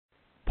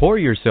Pour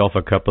yourself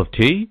a cup of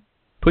tea,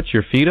 put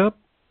your feet up,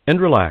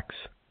 and relax.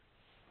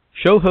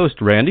 Show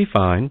host Randi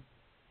Fine,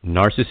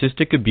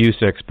 narcissistic abuse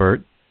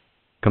expert,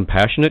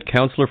 compassionate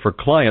counselor for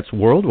clients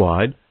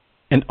worldwide,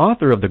 and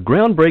author of the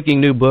groundbreaking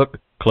new book,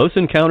 Close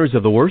Encounters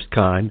of the Worst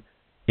Kind,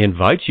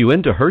 invites you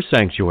into her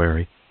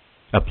sanctuary,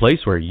 a place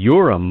where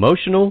your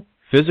emotional,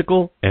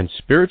 physical, and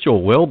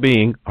spiritual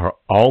well-being are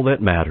all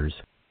that matters.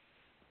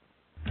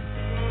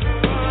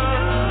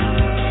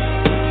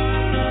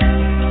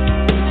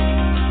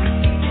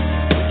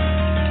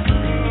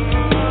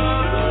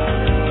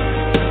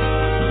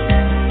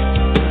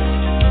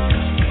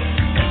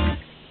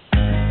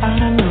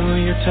 I know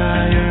you're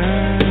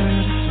tired,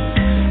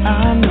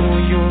 I know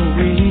you're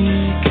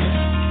weak,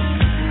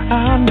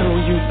 I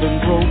know you've been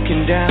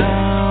broken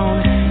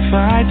down,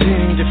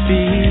 fighting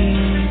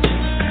defeat.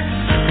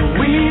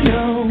 We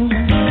know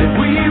that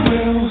we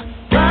will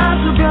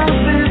rise above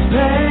this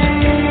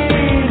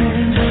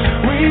pain.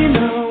 We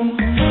know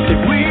that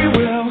we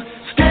will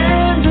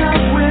stand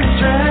up with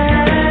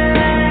strength.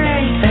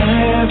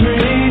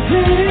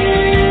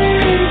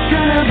 Everything's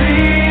gonna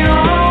be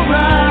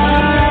alright.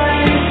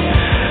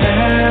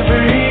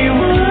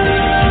 Everyone's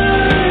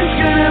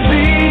gonna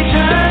be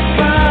just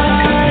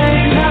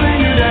fine. Telling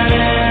you that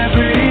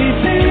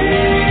everything's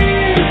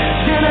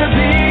gonna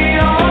be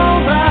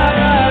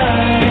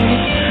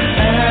alright.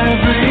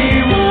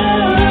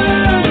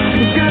 Everyone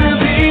is gonna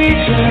be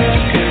just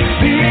fine.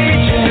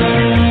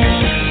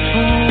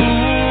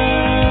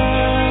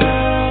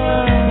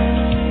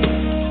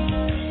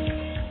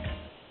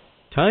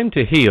 Time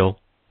to Heal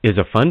is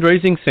a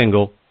fundraising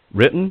single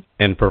written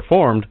and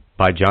performed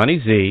by Johnny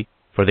Z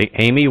for the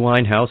Amy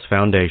Winehouse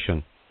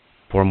Foundation.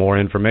 For more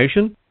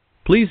information,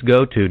 please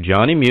go to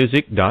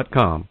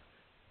johnnymusic.com,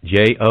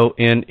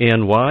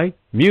 JONNY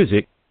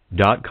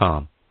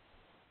music.com.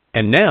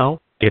 And now,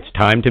 it's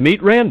time to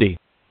meet Randi,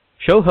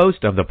 show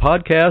host of the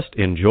podcast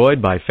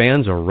enjoyed by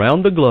fans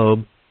around the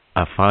globe,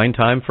 A Fine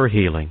Time for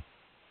Healing.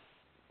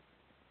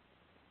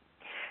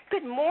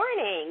 Good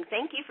morning.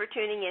 Thank you for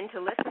tuning in to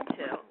listen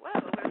to.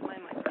 Whoa, where's my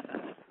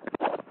microphone?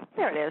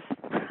 There it is.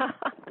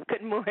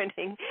 Good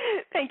morning.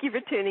 Thank you for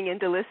tuning in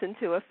to listen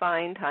to A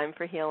Fine Time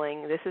for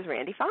Healing. This is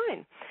Randi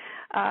Fine.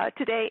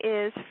 Today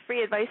is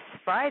Free Advice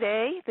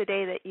Friday, the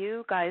day that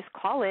you guys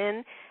call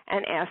in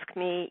and ask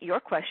me your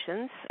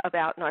questions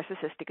about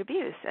narcissistic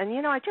abuse. And,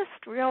 you know, I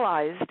just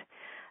realized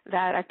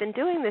that I've been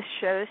doing this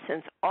show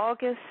since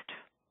August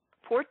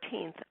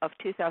 14th of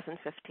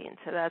 2015.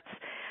 So that's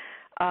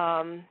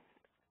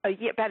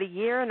about a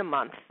year and a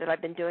month that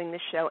I've been doing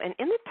this show. And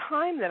in the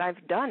time that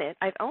I've done it,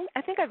 I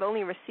think I've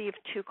only received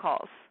 2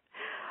 calls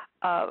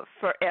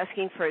for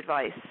asking for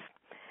advice,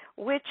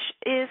 which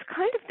is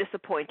kind of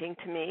disappointing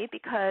to me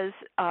because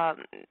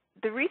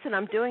the reason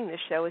I'm doing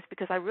this show is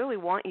because I really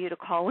want you to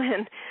call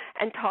in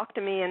and talk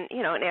to me and,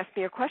 you know, and ask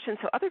me your questions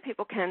so other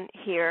people can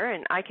hear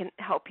and I can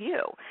help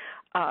you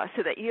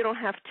so that you don't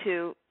have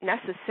to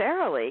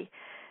necessarily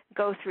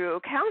go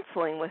through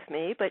counseling with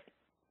me, but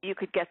you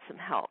could get some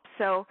help.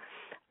 So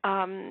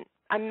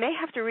I may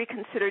have to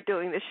reconsider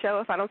doing this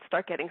show if I don't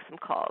start getting some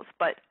calls.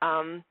 But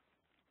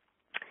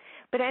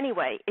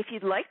anyway, if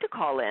you'd like to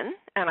call in,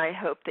 and I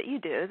hope that you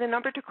do, the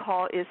number to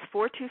call is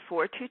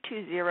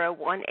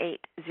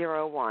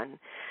 424-220-1801.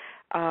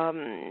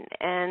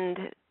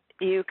 And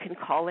you can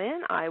call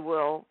in. I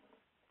will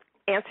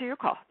answer your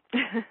call.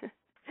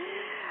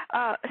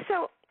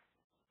 So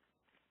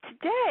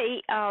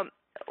today,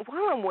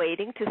 while I'm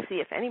waiting to see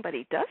if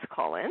anybody does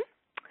call in,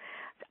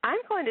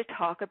 I'm going to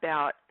talk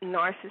about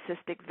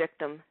narcissistic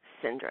victim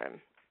syndrome.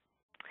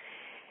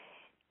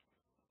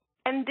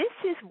 And this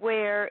is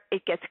where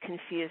it gets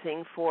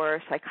confusing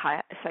for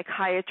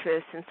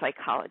psychiatrists and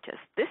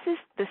psychologists. This is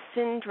the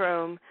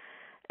syndrome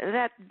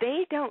that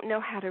they don't know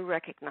how to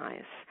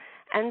recognize.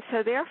 And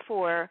so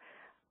therefore,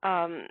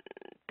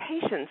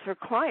 patients or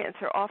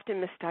clients are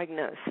often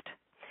misdiagnosed.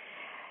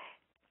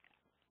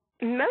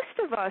 Most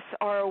of us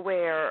are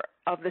aware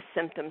of the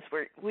symptoms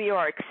we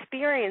are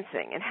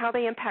experiencing and how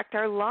they impact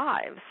our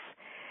lives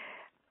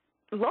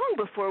long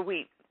before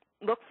we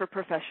look for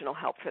professional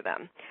help for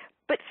them.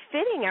 But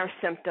fitting our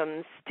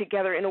symptoms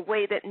together in a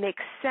way that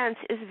makes sense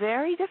is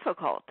very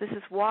difficult. This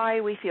is why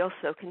we feel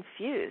so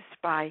confused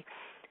by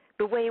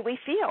the way we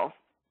feel.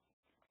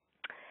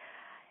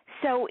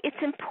 So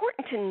it's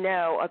important to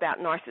know about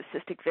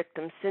narcissistic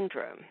victim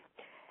syndrome.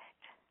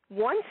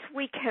 Once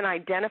we can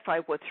identify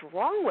what's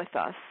wrong with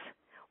us,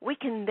 we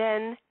can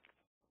then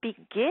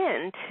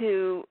begin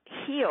to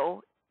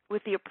heal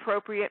with the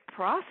appropriate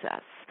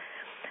process.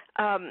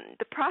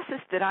 The process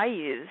that I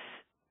use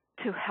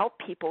to help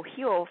people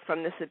heal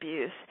from this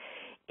abuse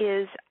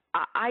is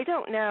I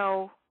don't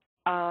know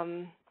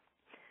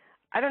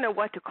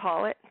what to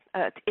call it.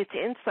 It's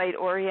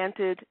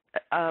insight-oriented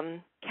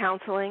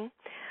counseling,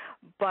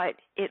 but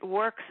it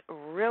works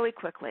really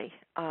quickly.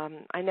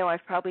 I know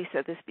I've probably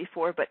said this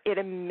before, but it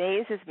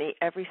amazes me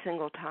every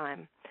single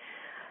time.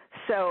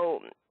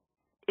 So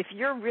if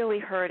you're really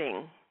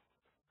hurting,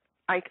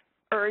 I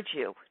urge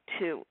you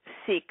to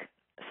seek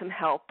some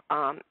help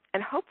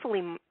and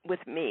hopefully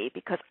with me,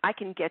 because I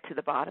can get to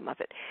the bottom of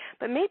it.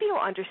 But maybe you'll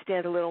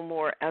understand a little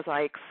more as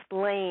I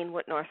explain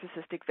what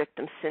narcissistic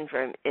victim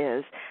syndrome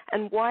is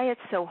and why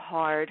it's so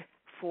hard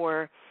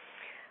for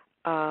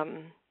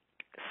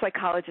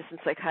psychologists and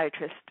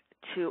psychiatrists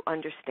to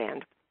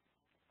understand.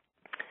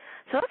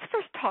 So let's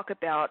first talk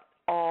about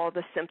all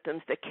the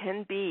symptoms that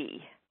can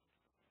be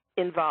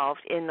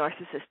involved in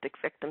narcissistic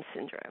victim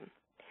syndrome.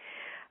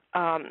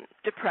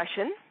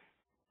 Depression,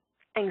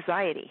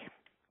 anxiety,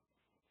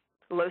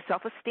 low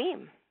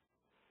self-esteem,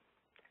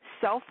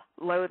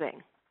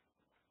 self-loathing,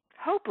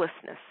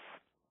 hopelessness,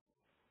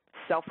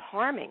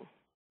 self-harming,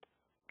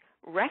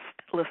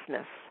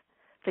 restlessness,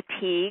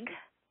 fatigue,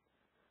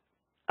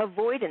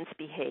 avoidance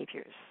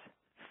behaviors,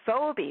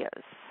 phobias,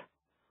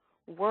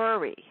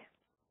 worry,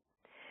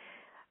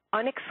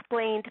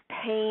 unexplained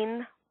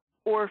pain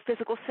or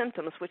physical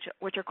symptoms,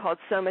 which are called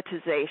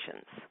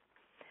somatizations,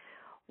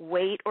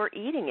 weight or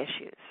eating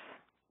issues,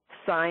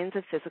 signs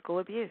of physical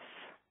abuse.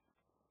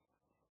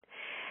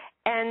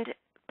 And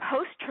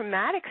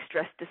post-traumatic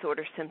stress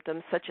disorder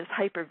symptoms such as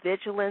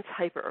hypervigilance,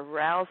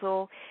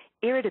 hyperarousal,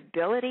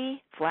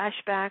 irritability,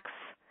 flashbacks,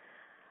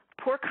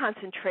 poor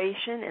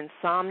concentration,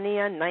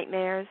 insomnia,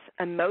 nightmares,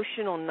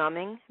 emotional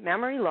numbing,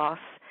 memory loss,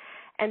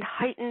 and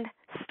heightened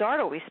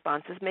startle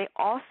responses may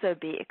also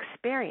be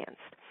experienced.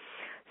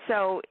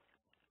 So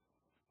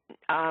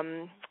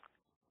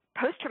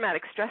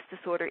post-traumatic stress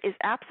disorder is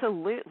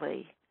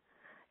absolutely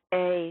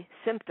a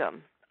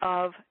symptom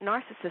of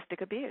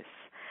narcissistic abuse.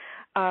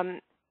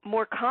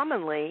 More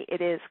commonly,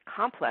 it is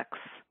complex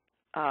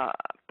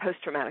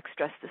post-traumatic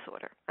stress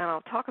disorder, and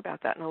I'll talk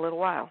about that in a little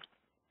while.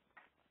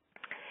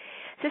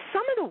 So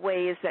some of the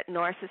ways that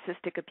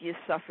narcissistic abuse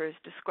sufferers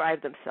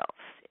describe themselves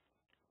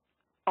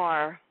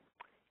are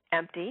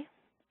empty,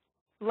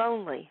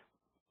 lonely,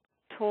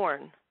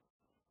 torn,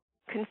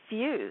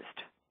 confused,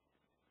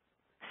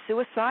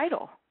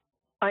 suicidal,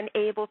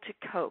 unable to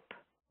cope,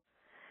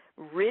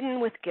 ridden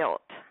with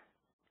guilt,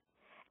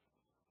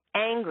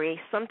 angry,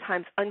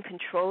 sometimes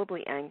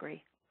uncontrollably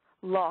angry,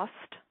 lost,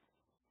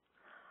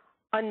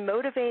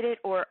 unmotivated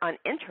or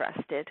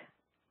uninterested,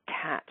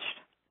 attached.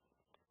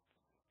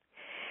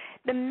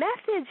 The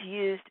methods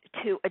used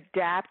to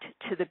adapt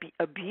to the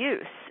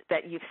abuse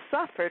that you've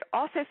suffered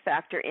also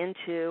factor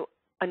into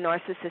a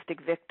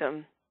narcissistic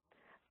victim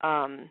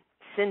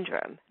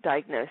syndrome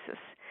diagnosis.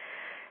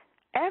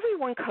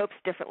 Everyone copes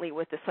differently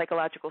with the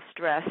psychological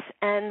stress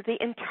and the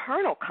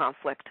internal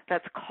conflict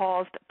that's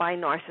caused by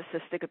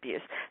narcissistic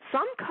abuse.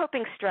 Some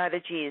coping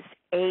strategies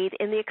aid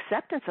in the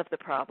acceptance of the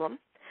problem.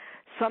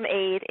 Some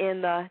aid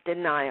in the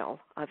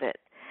denial of it.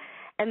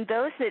 And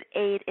those that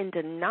aid in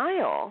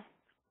denial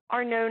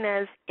are known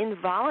as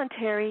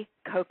involuntary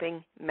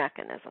coping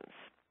mechanisms.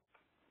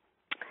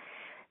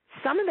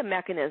 Some of the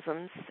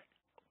mechanisms,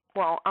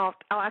 well, I'll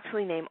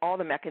actually name all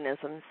the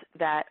mechanisms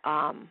that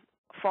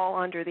fall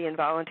under the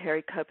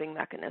involuntary coping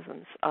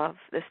mechanisms of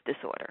this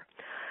disorder.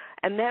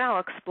 And then I'll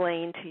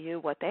explain to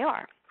you what they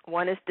are.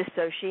 One is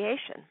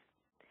dissociation.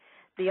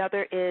 The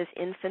other is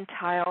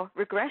infantile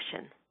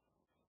regression.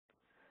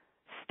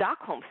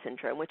 Stockholm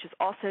syndrome, which is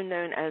also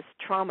known as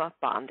trauma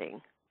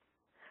bonding.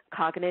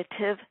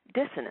 Cognitive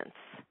dissonance,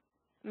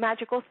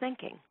 magical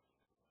thinking,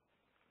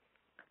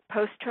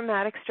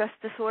 post-traumatic stress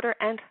disorder,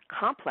 and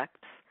complex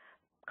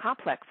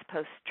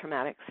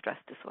post-traumatic stress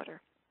disorder.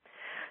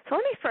 So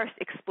let me first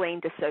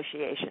explain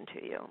dissociation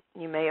to you.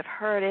 You may have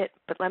heard it,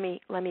 but let me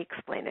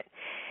explain it.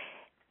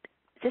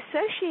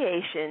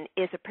 Dissociation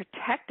is a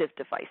protective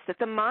device that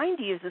the mind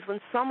uses when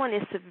someone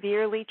is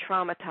severely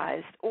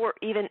traumatized or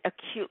even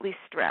acutely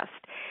stressed.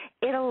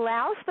 It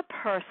allows the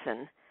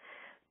person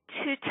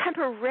to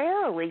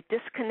temporarily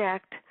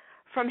disconnect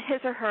from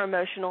his or her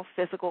emotional,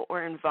 physical,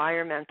 or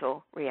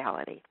environmental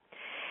reality.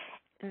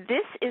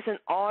 This is an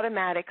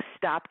automatic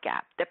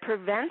stopgap that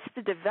prevents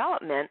the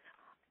development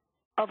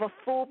of a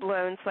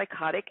full-blown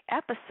psychotic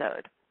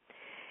episode.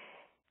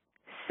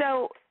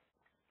 So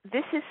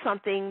this is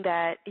something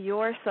that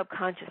your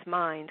subconscious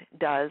mind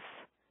does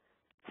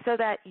so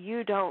that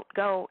you don't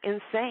go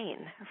insane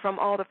from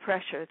all the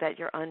pressure that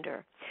you're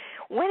under.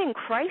 When in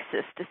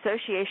crisis,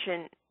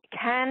 dissociation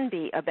can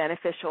be a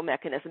beneficial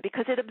mechanism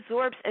because it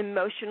absorbs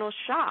emotional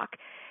shock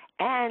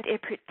and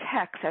it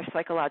protects our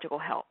psychological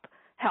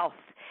health.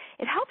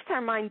 It helps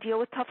our mind deal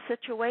with tough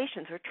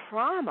situations or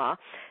trauma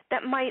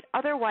that might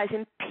otherwise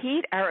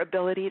impede our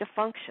ability to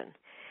function.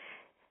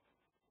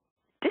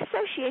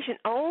 Dissociation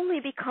only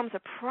becomes a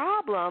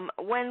problem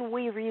when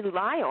we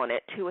rely on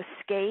it to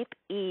escape,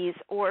 ease,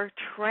 or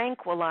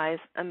tranquilize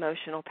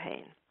emotional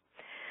pain.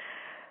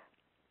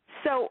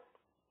 So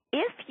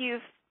if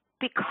you've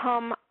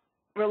become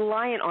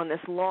reliant on this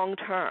long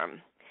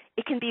term,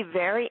 it can be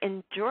very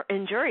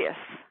injurious,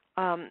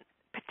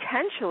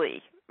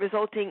 potentially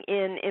resulting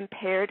in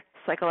impaired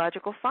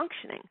psychological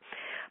functioning.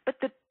 But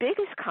the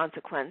biggest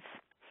consequence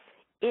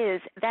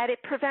is that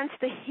it prevents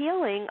the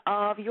healing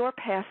of your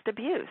past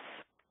abuse.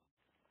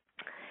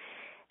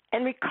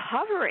 And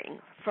recovering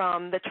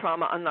from the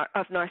trauma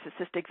of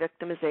narcissistic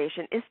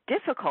victimization is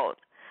difficult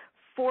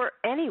for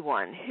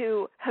anyone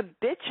who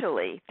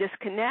habitually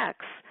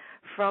disconnects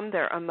from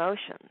their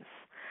emotions.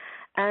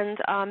 And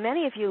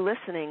many of you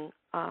listening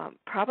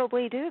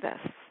probably do this.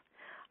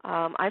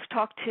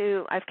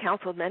 I've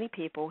counseled many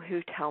people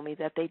who tell me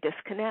that they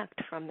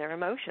disconnect from their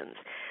emotions.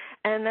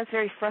 And that's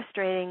very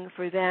frustrating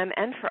for them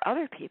and for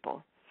other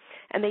people.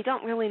 And they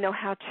don't really know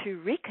how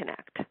to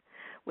reconnect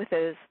with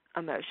those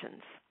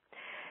emotions.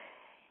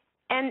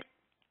 And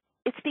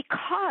it's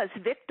because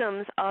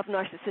victims of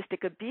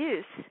narcissistic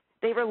abuse,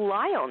 they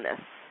rely on this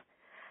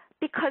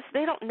because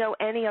they don't know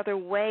any other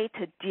way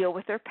to deal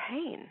with their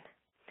pain.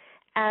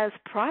 As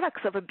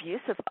products of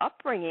abusive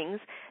upbringings,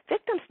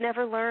 victims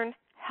never learn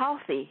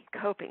healthy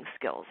coping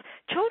skills.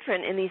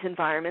 Children in these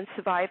environments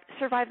survive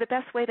the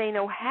best way they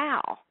know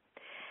how.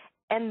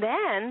 And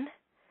then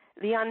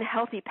the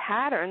unhealthy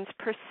patterns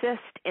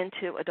persist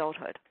into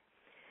adulthood.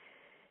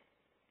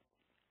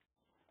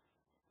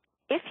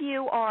 If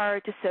you are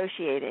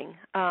dissociating,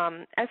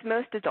 as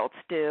most adults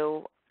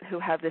do who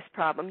have this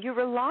problem, you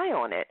rely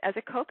on it as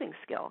a coping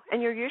skill, and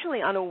you're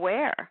usually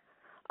unaware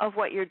of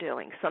what you're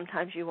doing.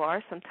 Sometimes you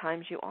are,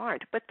 sometimes you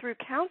aren't. But through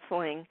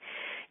counseling,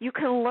 you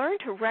can learn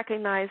to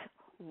recognize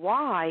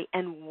why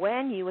and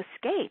when you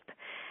escape,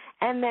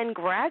 and then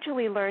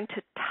gradually learn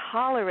to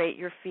tolerate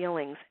your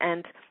feelings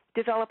and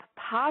develop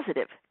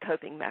positive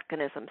coping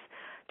mechanisms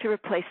to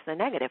replace the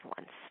negative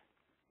ones.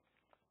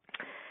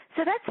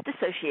 So that's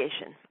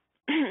dissociation.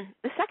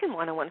 The second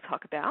one I want to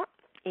talk about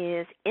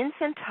is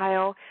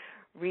infantile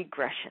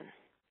regression.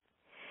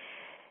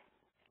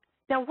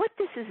 Now, what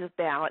this is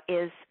about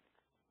is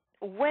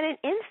when an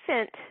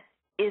infant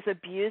is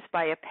abused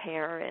by a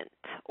parent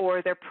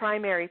or their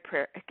primary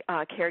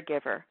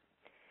caregiver,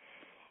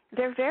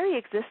 their very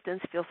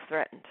existence feels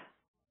threatened,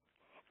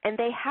 and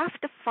they have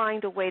to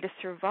find a way to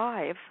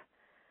survive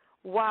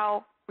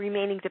while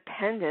remaining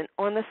dependent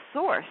on the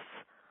source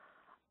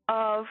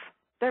of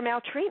their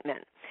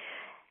maltreatment.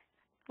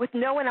 With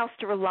no one else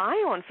to rely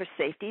on for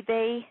safety,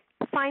 they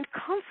find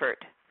comfort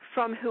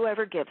from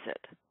whoever gives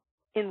it,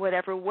 in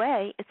whatever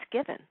way it's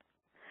given.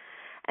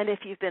 And if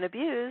you've been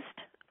abused,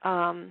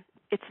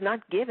 it's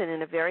not given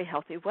in a very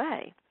healthy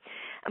way.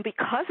 And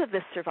because of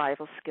this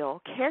survival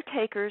skill,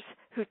 caretakers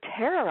who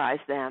terrorize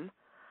them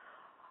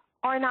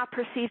are not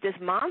perceived as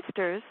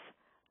monsters,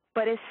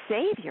 but as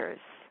saviors.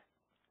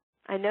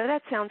 I know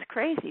that sounds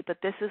crazy,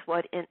 but this is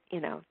what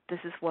this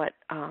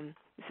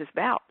is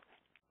about.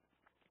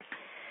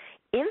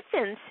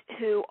 Infants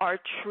who are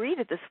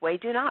treated this way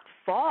do not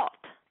fault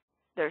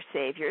their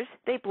saviors;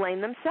 they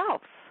blame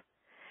themselves.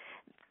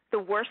 The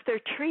worse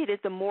they're treated,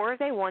 the more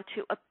they want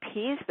to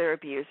appease their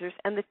abusers,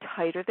 and the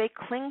tighter they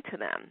cling to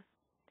them.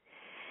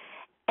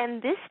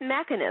 And this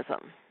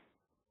mechanism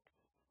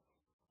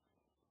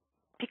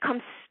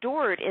becomes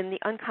stored in the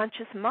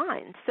unconscious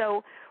mind.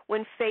 So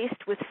when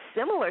faced with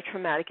similar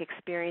traumatic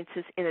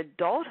experiences in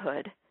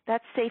adulthood,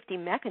 that safety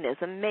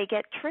mechanism may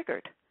get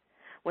triggered.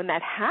 When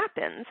that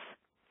happens,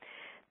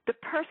 the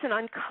person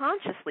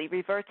unconsciously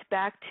reverts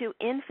back to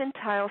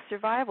infantile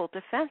survival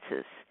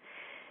defenses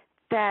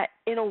that,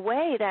 in a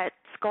way, that's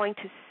going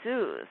to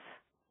soothe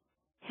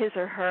his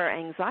or her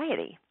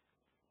anxiety.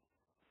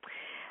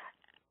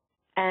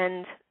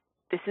 And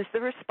this is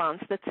the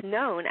response that's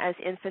known as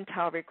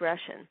infantile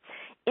regression.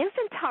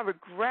 Infantile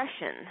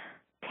regression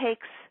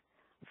takes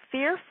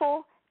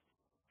fearful,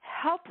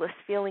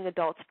 helpless-feeling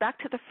adults back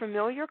to the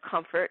familiar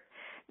comfort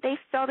they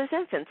felt as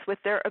infants with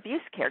their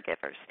abuse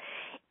caregivers.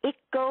 It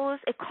calls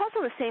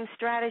on the same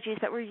strategies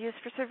that were used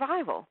for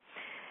survival.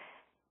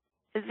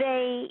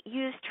 They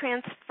use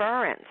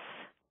transference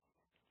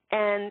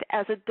and,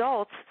 as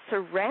adults,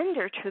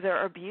 surrender to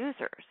their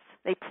abusers.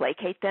 They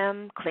placate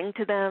them, cling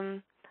to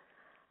them,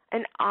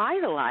 and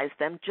idolize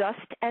them just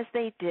as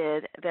they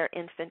did their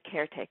infant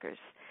caretakers.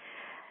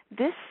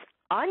 This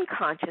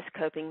unconscious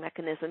coping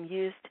mechanism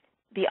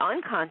the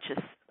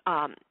unconscious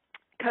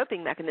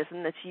coping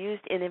mechanism that's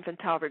used in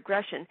infantile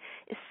regression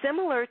is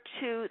similar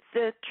to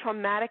the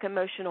traumatic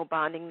emotional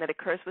bonding that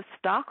occurs with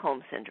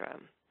Stockholm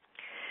Syndrome.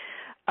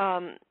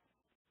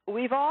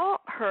 We've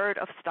all heard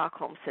of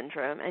Stockholm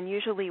Syndrome, and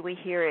usually we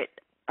hear it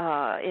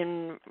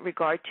in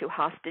regard to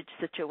hostage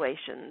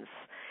situations.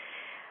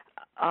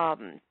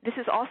 This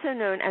is also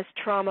known as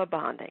trauma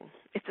bonding.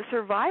 It's a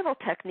survival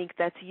technique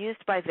that's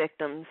used by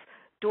victims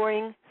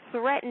during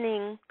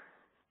threatening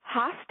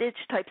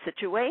hostage-type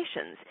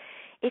situations.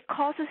 It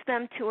causes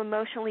them to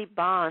emotionally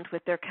bond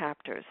with their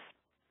captors.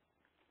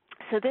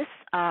 So this,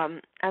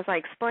 as I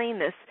explain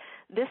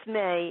this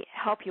may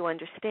help you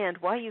understand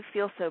why you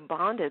feel so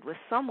bonded with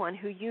someone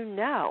who you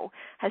know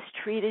has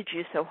treated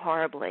you so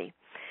horribly.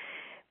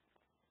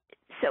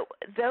 So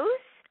those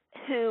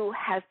who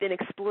have been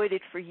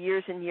exploited for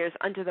years and years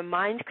under the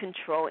mind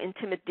control,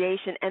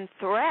 intimidation, and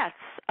threats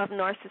of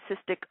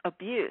narcissistic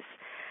abuse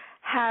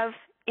have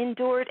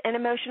endured an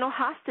emotional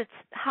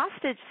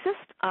hostage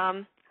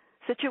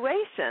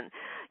situation.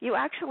 You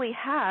actually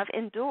have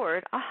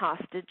endured a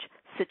hostage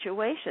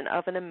situation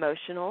of an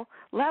emotional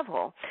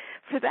level.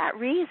 For that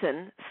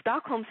reason,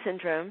 Stockholm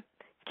Syndrome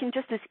can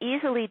just as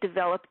easily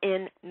develop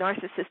in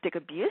narcissistic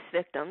abuse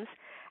victims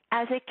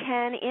as it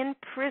can in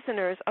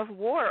prisoners of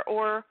war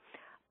or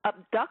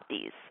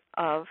abductees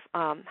of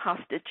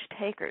hostage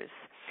takers.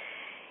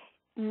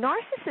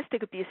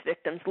 Narcissistic abuse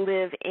victims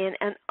live in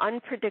an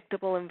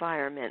unpredictable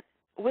environment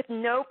with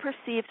no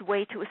perceived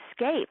way to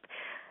escape.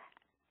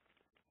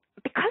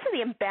 Because of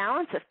the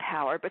imbalance of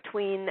power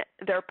between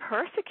their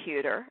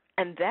persecutor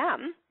and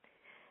them,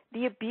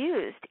 the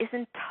abused is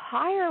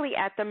entirely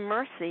at the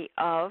mercy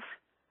of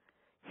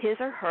his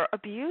or her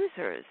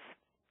abusers.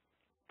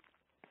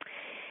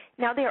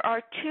 Now, there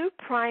are two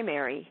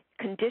primary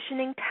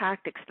conditioning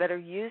tactics that are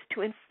used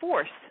to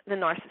enforce the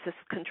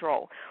narcissist's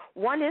control.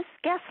 One is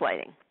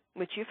gaslighting,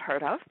 which you've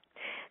heard of.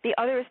 The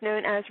other is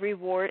known as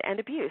reward and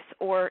abuse,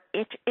 or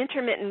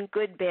intermittent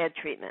good-bad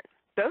treatment.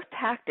 Both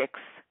tactics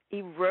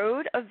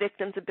erode a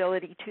victim's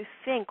ability to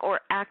think or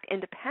act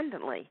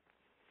independently.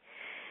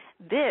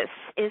 This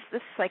is the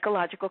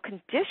psychological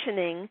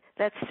conditioning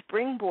that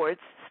springboards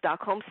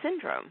Stockholm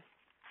Syndrome.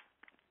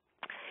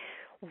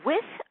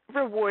 With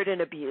reward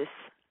and abuse,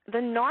 the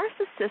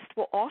narcissist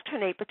will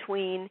alternate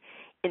between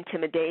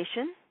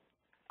intimidation,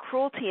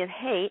 cruelty and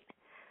hate,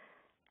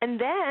 and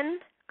then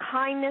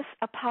kindness,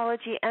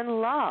 apology,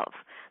 and love.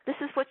 This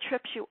is what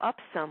trips you up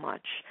so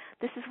much.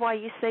 This is why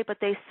you say, but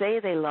they say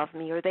they love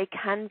me, or they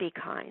can be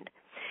kind.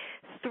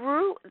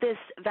 Through this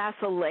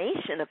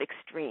vacillation of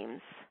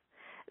extremes,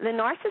 the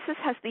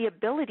narcissist has the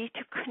ability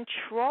to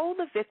control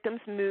the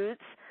victim's moods,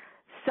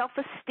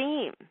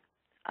 self-esteem,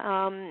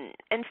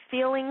 and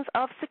feelings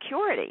of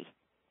security.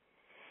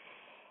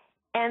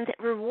 And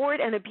reward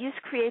and abuse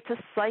creates a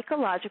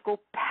psychological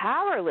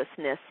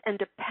powerlessness and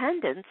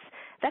dependence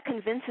that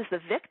convinces the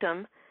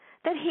victim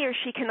that he or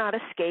she cannot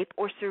escape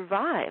or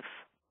survive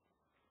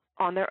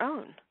on their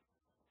own.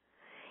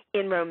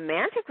 In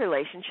romantic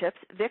relationships,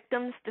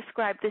 victims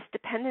describe this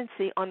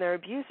dependency on their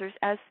abusers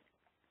as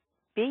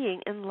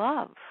being in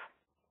love.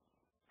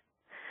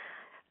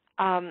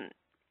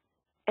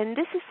 And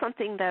this is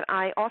something that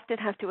I often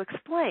have to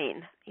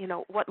explain,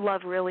 what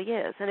love really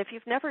is. And if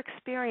you've never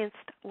experienced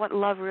what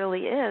love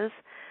really is,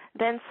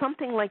 then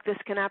something like this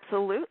can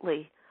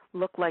absolutely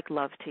look like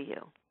love to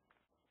you.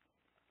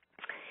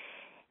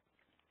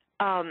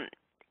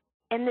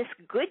 And this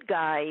good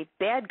guy,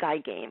 bad guy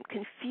game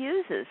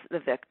confuses the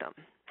victim.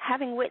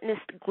 Having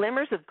witnessed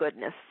glimmers of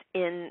goodness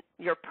in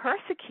your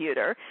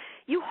persecutor,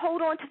 you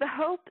hold on to the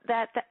hope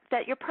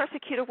that your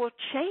persecutor will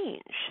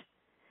change.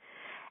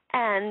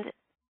 And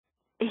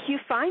you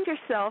find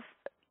yourself,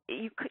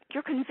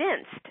 you're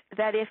convinced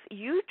that if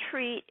you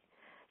treat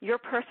your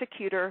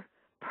persecutor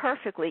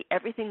perfectly,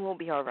 everything will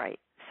be all right.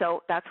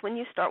 So that's when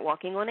you start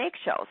walking on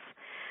eggshells.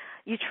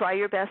 You try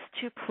your best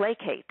to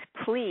placate,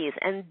 please,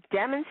 and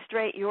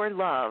demonstrate your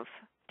love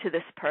to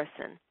this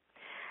person.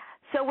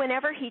 So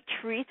whenever he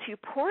treats you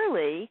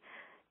poorly,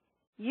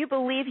 you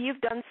believe you've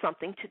done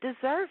something to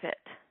deserve it.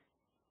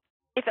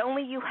 If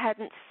only you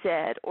hadn't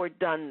said or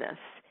done this,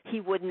 he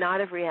would not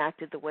have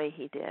reacted the way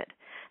he did.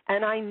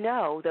 And I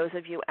know those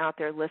of you out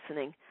there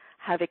listening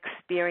have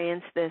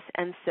experienced this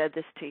and said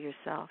this to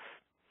yourself.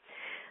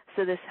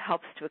 So this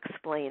helps to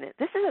explain it.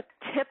 This is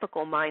a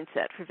typical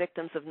mindset for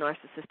victims of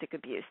narcissistic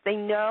abuse. They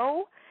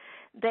know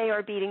they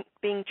are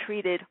being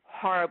treated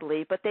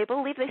horribly, but they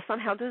believe they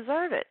somehow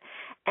deserve it.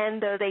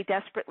 And though they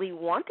desperately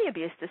want the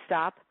abuse to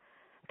stop,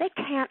 they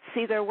can't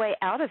see their way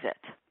out of it.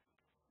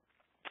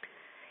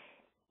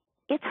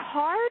 It's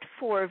hard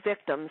for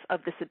victims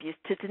of this abuse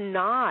to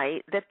deny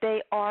that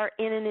they are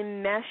in an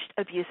enmeshed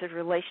abusive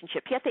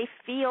relationship, yet they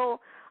feel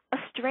a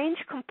strange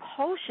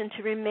compulsion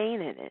to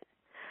remain in it.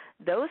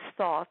 Those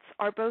thoughts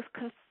are both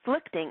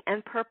conflicting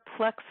and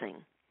perplexing.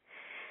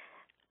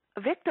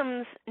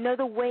 Victims know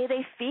the way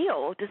they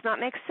feel does not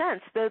make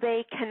sense, though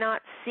they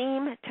cannot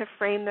seem to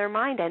frame their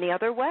mind any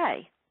other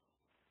way.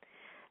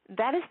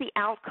 That is the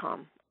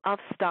outcome of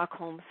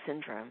Stockholm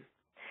Syndrome.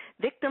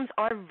 Victims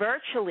are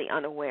virtually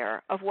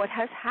unaware of what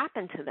has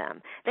happened to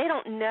them. They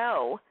don't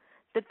know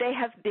that they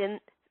have been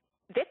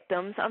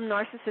victims of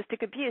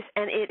narcissistic abuse,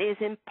 and it is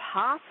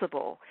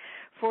impossible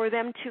for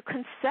them to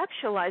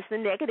conceptualize the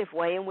negative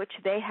way in which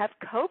they have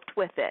coped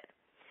with it.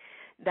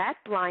 That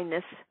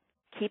blindness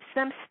keeps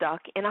them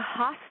stuck in a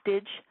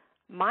hostage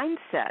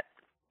mindset.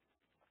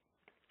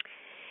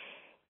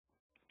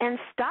 And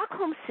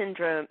Stockholm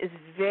Syndrome is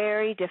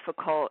very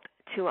difficult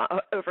to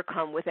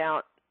overcome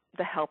without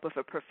the help of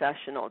a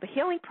professional. The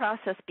healing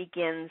process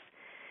begins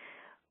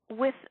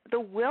with the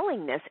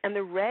willingness and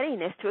the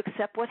readiness to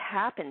accept what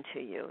happened to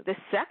you. The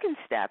second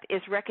step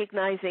is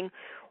recognizing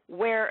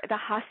where the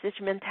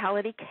hostage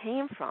mentality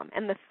came from.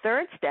 And the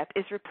third step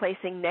is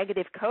replacing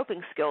negative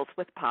coping skills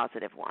with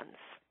positive ones.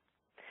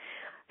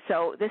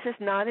 So this is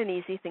not an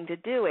easy thing to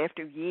do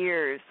after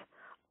years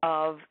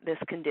of this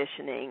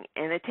conditioning,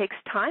 and it takes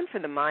time for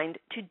the mind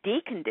to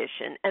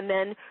decondition and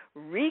then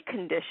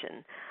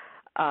recondition.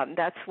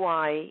 That's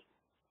why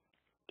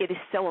it is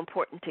so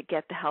important to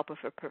get the help of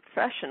a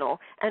professional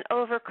and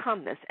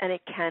overcome this, and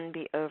it can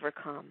be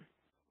overcome.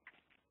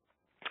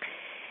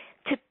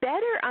 To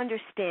better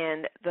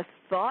understand the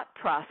thought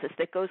process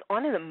that goes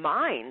on in the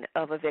mind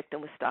of a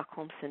victim with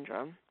Stockholm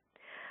Syndrome,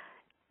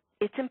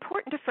 it's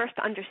important to first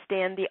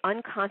understand the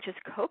unconscious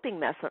coping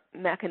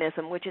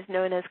mechanism, which is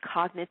known as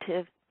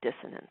cognitive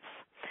dissonance.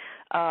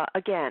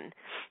 Again,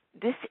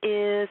 this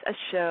is a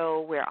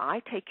show where I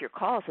take your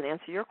calls and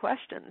answer your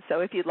questions. So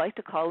if you'd like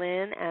to call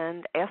in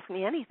and ask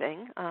me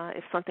anything,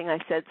 if something I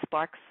said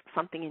sparks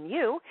something in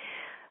you,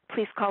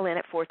 please call in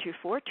at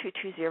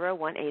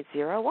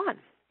 424-220-1801.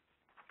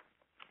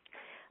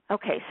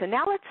 Okay, so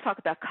now let's talk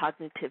about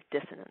cognitive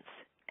dissonance.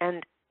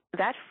 And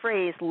that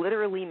phrase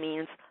literally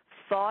means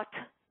thought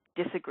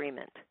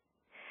disagreement.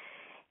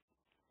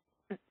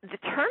 The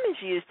term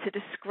is used to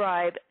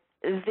describe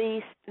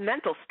the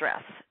mental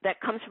stress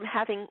that comes from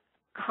having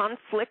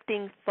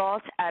conflicting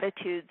thoughts,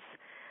 attitudes,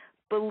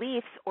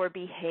 beliefs, or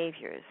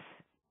behaviors.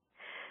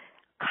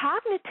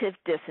 Cognitive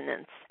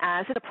dissonance,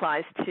 as it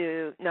applies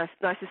to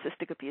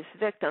narcissistic abuse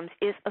victims,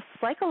 is a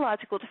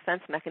psychological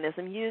defense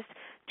mechanism used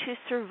to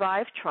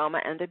survive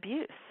trauma and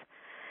abuse.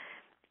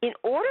 In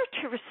order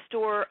to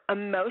restore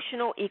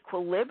emotional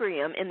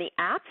equilibrium in the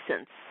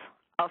absence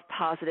of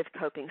positive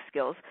coping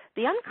skills,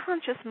 the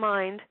unconscious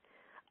mind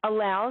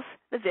allows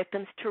the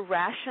victims to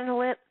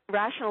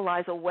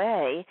rationalize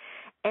away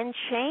and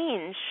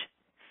change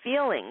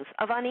feelings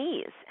of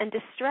unease and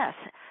distress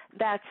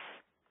that's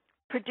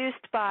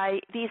produced by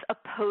these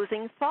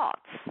opposing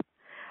thoughts.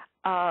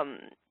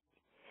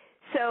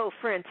 So,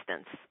 for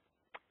instance,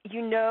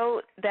 you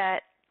know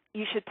that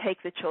you should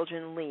take the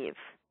children and leave,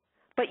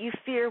 but you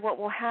fear what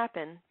will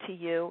happen to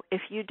you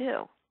if you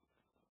do.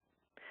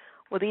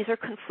 Well, these are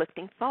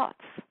conflicting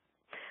thoughts.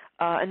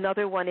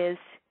 Another one is,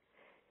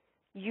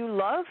 you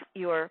love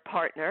your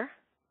partner,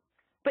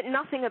 but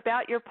nothing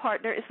about your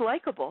partner is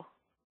likable.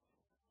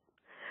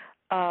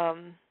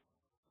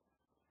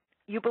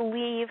 You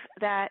believe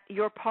that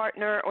your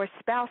partner or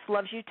spouse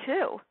loves you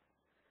too,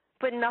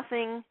 but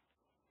nothing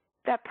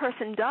that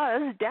person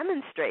does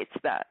demonstrates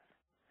that.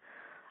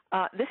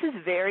 This is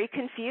very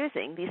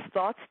confusing. These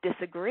thoughts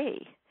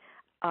disagree.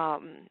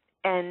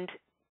 And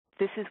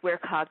this is where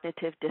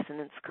cognitive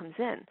dissonance comes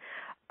in.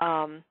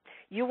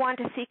 You want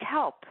to seek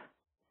help,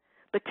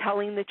 but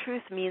telling the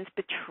truth means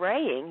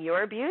betraying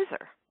your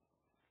abuser.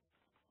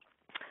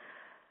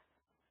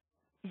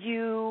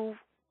 You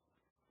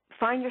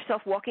find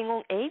yourself walking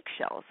on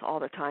eggshells all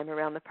the time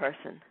around the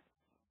person,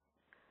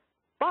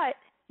 but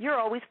you're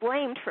always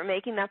blamed for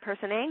making that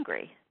person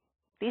angry.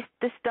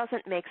 This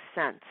doesn't make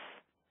sense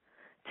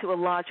to a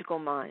logical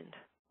mind.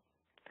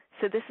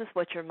 So this is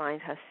what your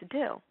mind has to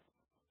do.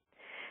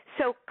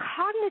 So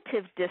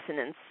cognitive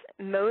dissonance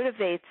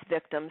motivates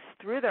victims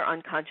through their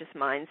unconscious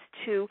minds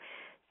to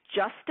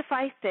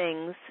justify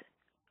things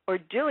or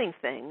doing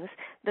things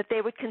that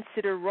they would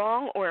consider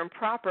wrong or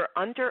improper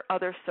under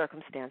other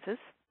circumstances,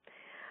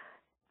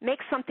 make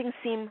something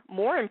seem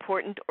more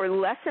important or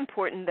less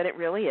important than it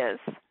really is,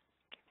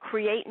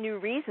 create new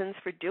reasons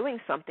for doing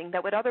something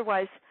that would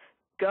otherwise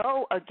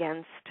go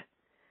against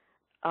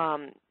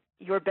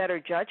your better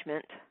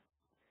judgment,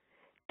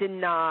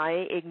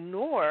 deny,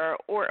 ignore,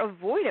 or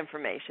avoid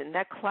information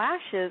that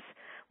clashes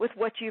with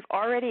what you've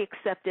already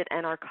accepted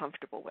and are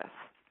comfortable with.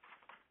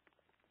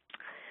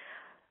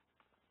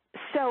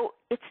 So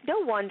it's no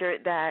wonder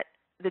that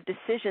the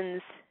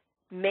decisions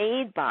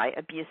made by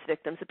abuse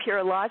victims appear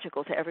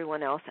illogical to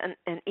everyone else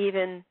and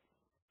even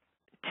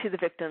to the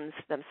victims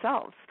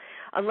themselves.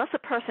 Unless a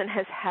person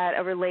has had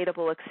a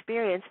relatable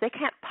experience, they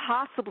can't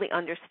possibly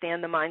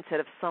understand the mindset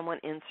of someone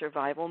in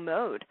survival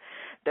mode.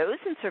 Those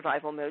in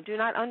survival mode do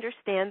not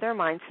understand their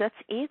mindsets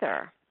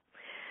either.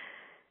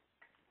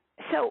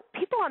 So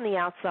people on the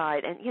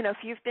outside, and if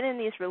you've been in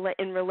these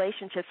in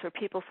relationships where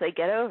people say,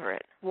 get over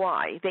it,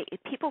 why?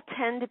 People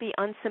tend to be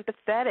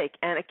unsympathetic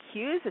and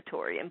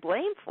accusatory and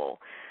blameful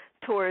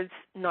towards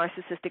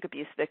narcissistic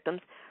abuse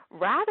victims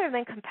rather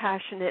than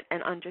compassionate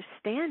and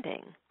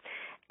understanding.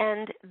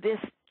 And this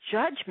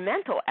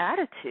judgmental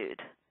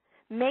attitude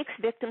makes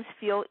victims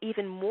feel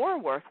even more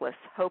worthless,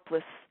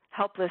 hopeless,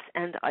 helpless,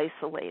 and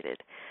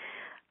isolated.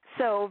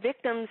 So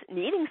victims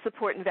needing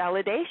support and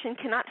validation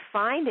cannot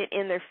find it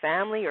in their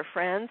family or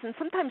friends, and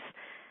sometimes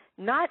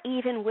not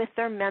even with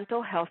their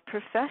mental health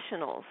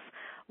professionals.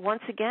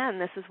 Once again,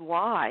 this is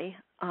why,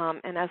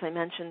 and as I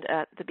mentioned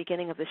at the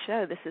beginning of the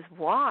show, this is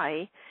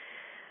why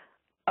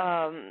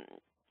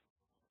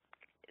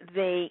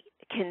they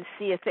can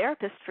see a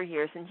therapist for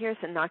years and years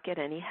and not get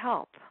any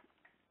help.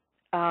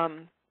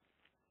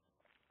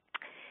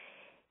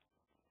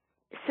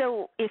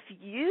 So if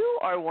you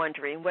are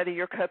wondering whether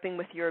you're coping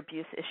with your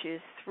abuse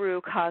issues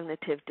through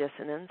cognitive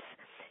dissonance,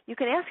 you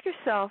can ask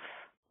yourself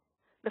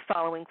the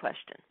following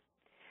question.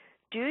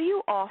 Do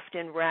you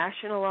often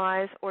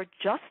rationalize or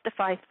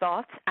justify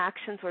thoughts,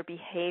 actions, or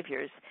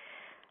behaviors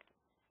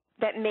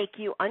that make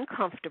you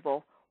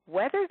uncomfortable,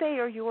 whether they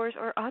are yours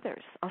or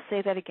others? I'll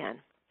say that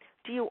again.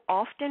 Do you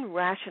often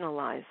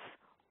rationalize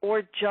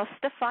or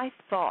justify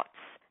thoughts,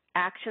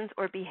 actions,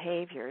 or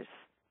behaviors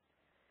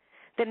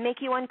that make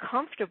you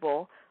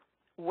uncomfortable,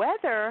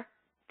 whether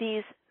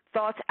these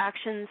thoughts,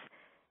 actions,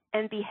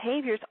 and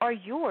behaviors are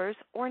yours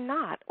or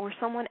not, or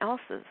someone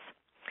else's?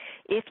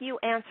 If you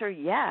answer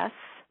yes,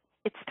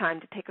 it's time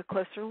to take a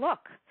closer look,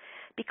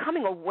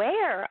 becoming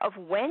aware of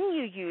when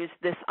you use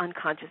this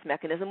unconscious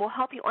mechanism will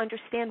help you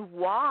understand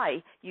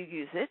why you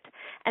use it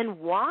and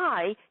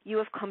why you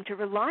have come to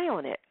rely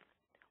on it.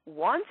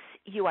 Once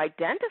you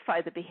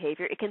identify the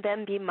behavior, it can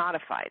then be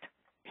modified.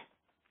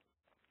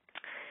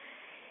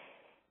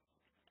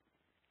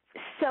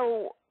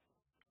 So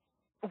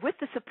with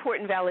the support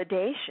and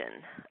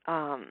validation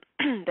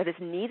that is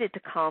needed to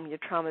calm your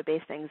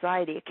trauma-based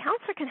anxiety, a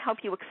counselor can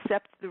help you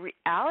accept the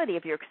reality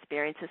of your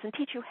experiences and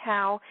teach you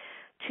how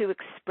to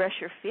express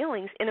your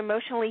feelings in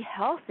emotionally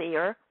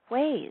healthier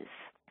ways.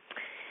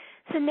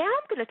 So now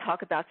I'm going to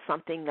talk about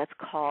something that's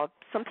called,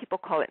 some people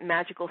call it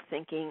magical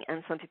thinking,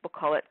 and some people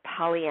call it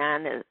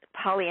Pollyannaism.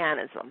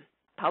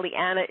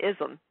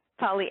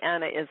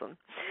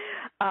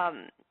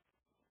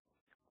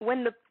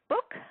 When the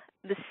book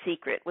The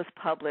Secret was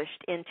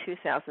published in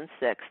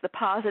 2006, the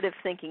positive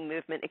thinking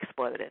movement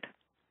exploded.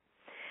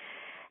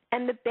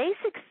 And the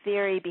basic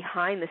theory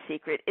behind The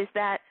Secret is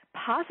that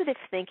positive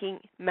thinking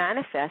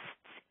manifests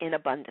in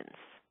abundance.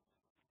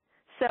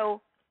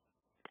 So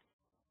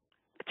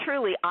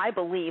truly, I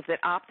believe that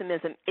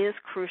optimism is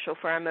crucial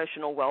for our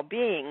emotional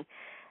well-being,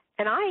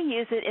 and I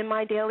use it in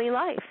my daily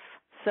life.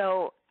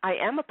 So I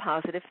am a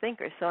positive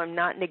thinker, so I'm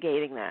not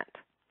negating that.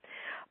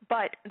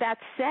 But that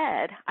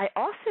said, I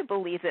also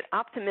believe that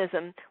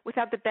optimism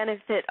without the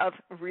benefit of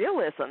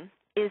realism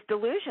is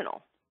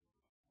delusional.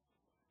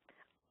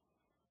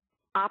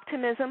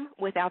 Optimism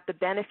without the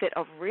benefit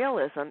of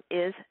realism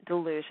is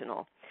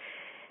delusional.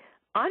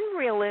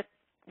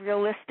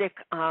 Unrealistic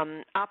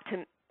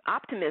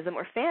optimism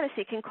or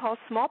fantasy can cause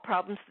small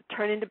problems to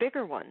turn into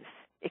bigger ones.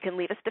 It can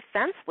leave us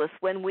defenseless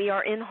when we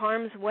are in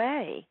harm's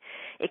way.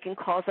 It can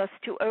cause us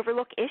to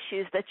overlook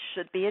issues that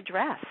should be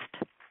addressed.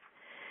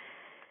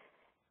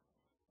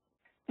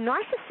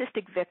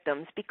 Narcissistic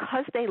victims,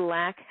 because they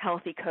lack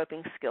healthy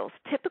coping skills,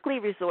 typically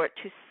resort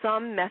to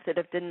some method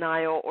of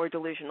denial or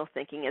delusional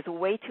thinking as a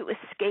way to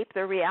escape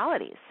their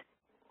realities.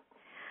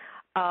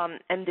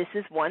 And this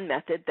is one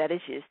method that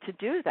is used to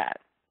do that.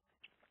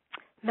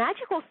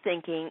 Magical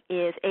thinking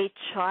is a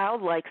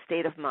childlike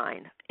state of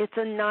mind. It's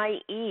a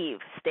naive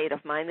state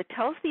of mind that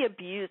tells the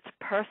abused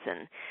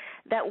person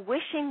that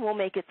wishing will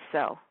make it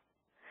so,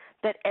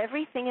 that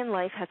everything in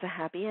life has a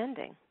happy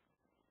ending.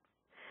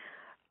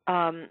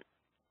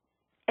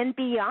 And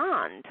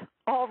beyond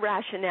all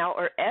rationale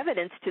or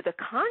evidence to the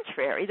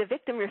contrary, the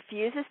victim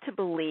refuses to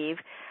believe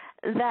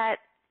that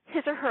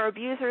his or her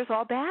abuser is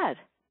all bad.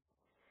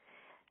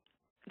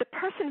 The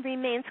person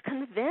remains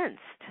convinced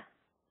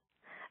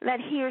that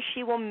he or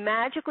she will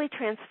magically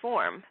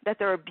transform, that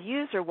their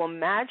abuser will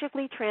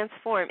magically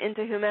transform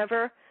into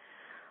whomever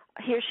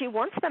he or she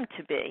wants them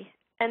to be.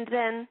 And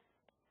then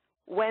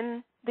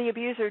when the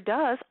abuser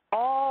does,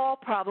 all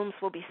problems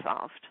will be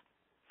solved.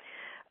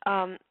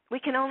 We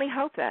can only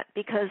hope that,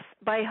 because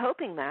by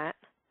hoping that,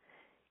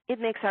 it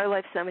makes our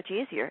life so much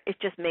easier. It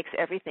just makes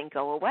everything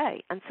go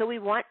away. And so we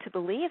want to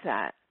believe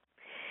that.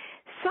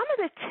 Some of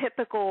the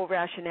typical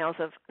rationales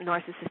of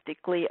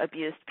narcissistically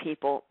abused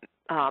people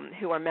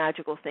who are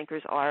magical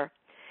thinkers are,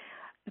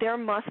 there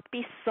must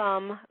be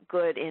some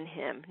good in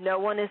him. No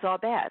one is all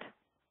bad.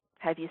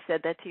 Have you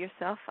said that to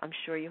yourself? I'm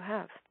sure you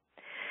have.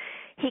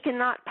 He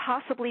cannot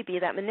possibly be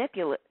that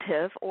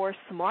manipulative or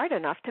smart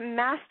enough to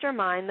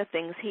mastermind the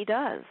things he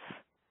does.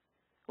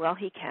 Well,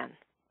 he can.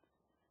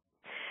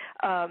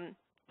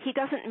 He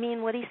doesn't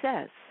mean what he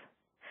says.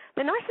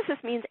 The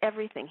narcissist means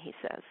everything he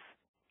says,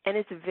 and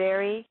it's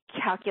very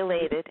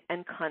calculated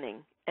and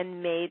cunning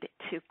and made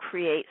to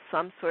create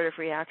some sort of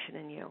reaction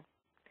in you.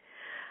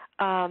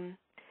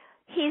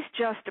 He's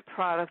just a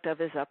product of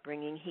his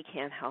upbringing. He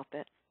can't help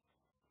it.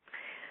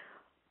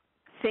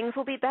 Things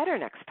will be better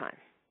next time.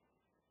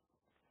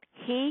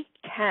 He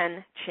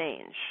can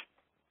change.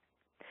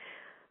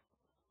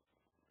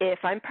 If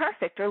I'm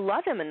perfect or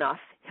love him enough,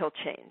 he'll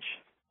change.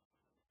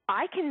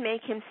 I can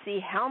make him see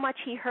how much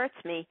he hurts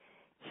me.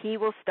 He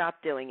will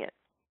stop doing it.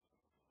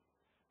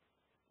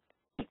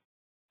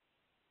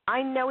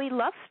 I know he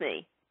loves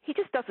me. He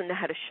just doesn't know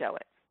how to show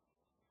it.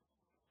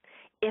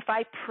 If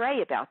I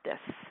pray about this,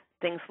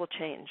 things will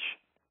change.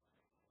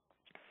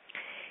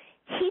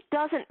 He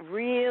doesn't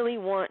really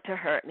want to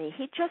hurt me.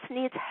 He just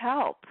needs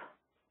help.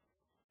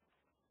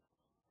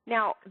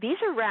 Now, these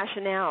are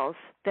rationales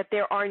that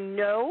there are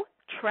no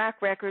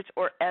track records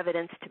or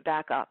evidence to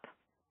back up.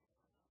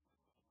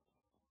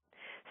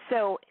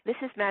 So this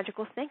is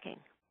magical thinking,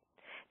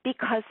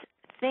 because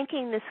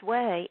thinking this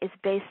way is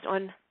based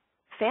on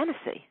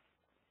fantasy.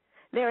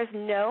 There is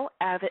no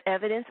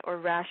evidence or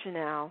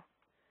rationale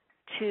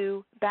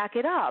to back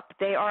it up.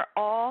 They are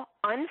all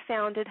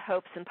unfounded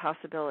hopes and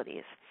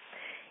possibilities.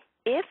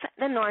 If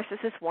the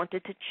narcissist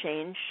wanted to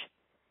change,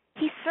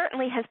 he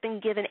certainly has been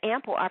given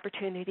ample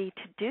opportunity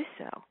to do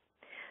so.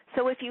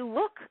 So if you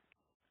look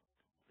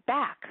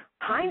back,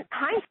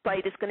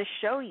 hindsight is going to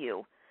show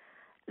you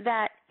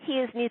that he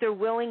is neither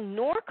willing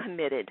nor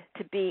committed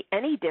to be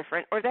any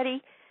different, or that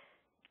he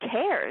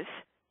cares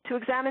to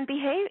examine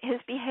his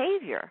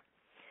behavior.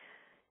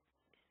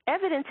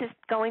 evidence is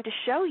going to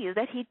show you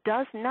that he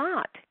does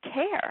not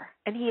care,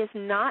 and he is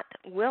not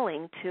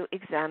willing to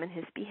examine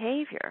his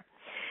behavior.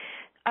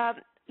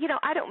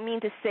 I don't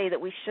mean to say that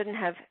we shouldn't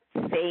have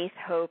faith,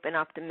 hope, and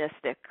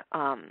optimistic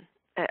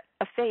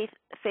a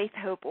faith,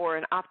 hope, or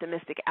an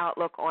optimistic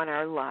outlook on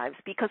our lives,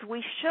 because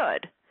we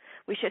should.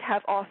 We should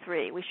have all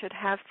three. We should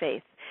have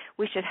faith,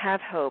 we should have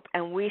hope,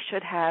 and we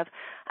should have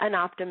an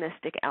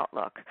optimistic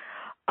outlook.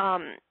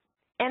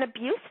 And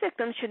abuse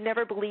victims should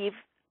never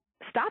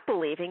stop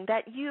believing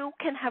that you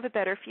can have a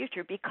better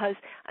future, because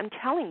I'm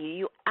telling you,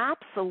 you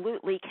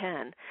absolutely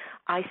can.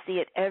 I see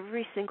it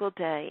every single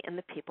day in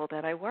the people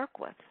that I work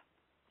with.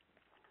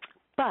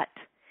 But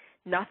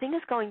nothing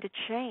is going to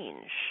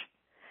change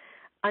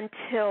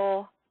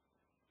until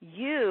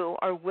you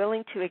are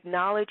willing to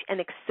acknowledge and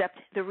accept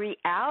the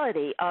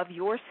reality of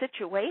your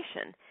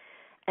situation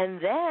and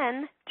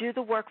then do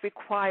the work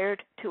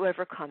required to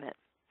overcome it.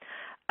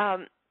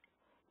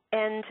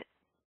 And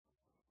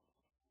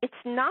it's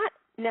not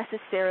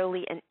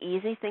necessarily an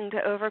easy thing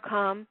to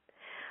overcome,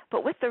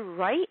 but with the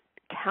right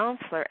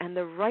counselor and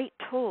the right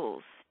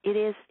tools,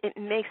 it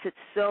makes it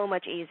so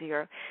much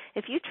easier.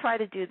 If you try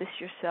to do this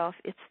yourself,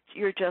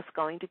 you're just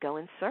going to go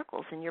in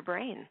circles in your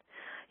brain.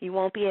 You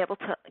won't be able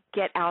to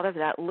get out of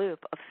that loop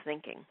of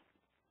thinking.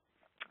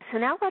 So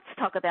now let's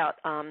talk about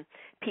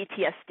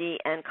PTSD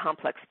and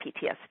complex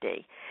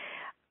PTSD.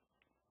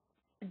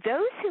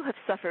 Those who have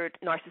suffered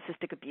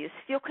narcissistic abuse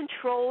feel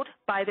controlled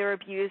by their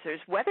abusers,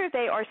 whether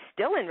they are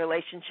still in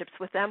relationships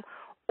with them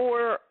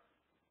or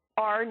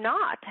are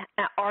not,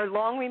 are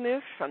long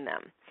removed from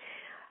them.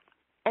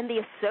 And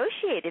the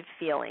associated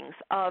feelings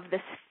of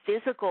this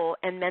physical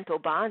and mental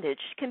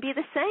bondage can be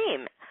the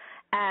same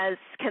as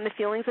can the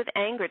feelings of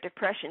anger,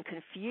 depression,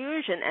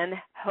 confusion, and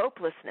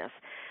hopelessness.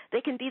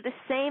 They can be the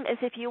same as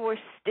if you were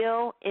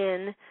still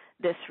in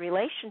this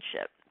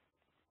relationship.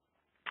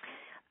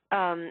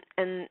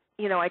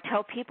 I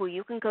tell people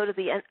you can go to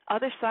the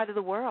other side of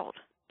the world,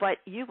 but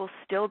you will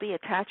still be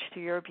attached to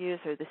your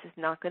abuser. This is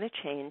not going to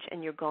change,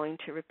 and you're going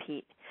to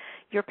repeat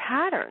your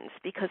patterns,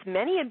 because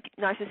many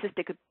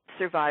narcissistic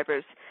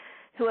survivors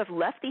who have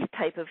left these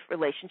type of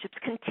relationships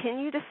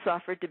continue to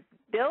suffer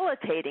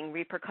debilitating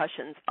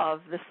repercussions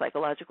of the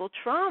psychological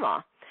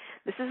trauma.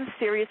 This is a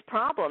serious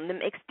problem that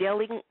makes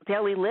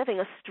daily living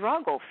a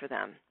struggle for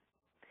them.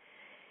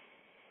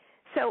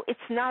 So it's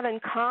not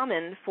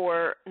uncommon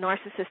for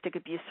narcissistic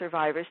abuse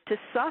survivors to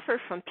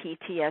suffer from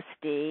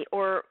PTSD,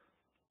 or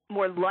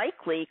more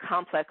likely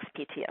complex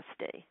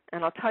PTSD.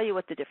 And I'll tell you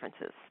what the difference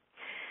is.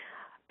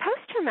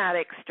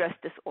 Post-traumatic stress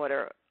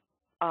disorder,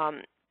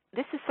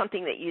 this is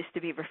something that used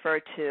to be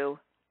referred to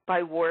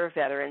by war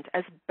veterans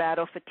as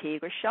battle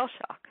fatigue or shell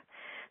shock.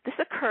 This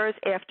occurs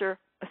after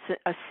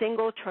a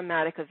single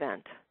traumatic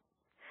event.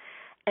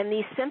 And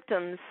these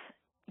symptoms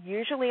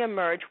usually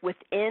emerge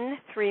within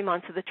 3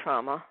 months of the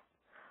trauma,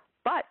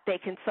 but they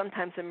can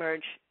sometimes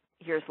emerge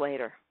years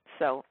later,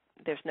 so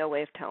there's no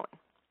way of telling.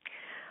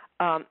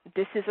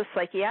 This is a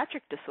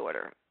psychiatric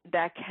disorder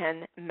that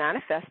can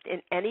manifest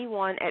in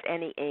anyone at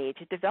any age.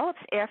 It develops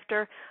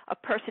after a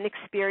person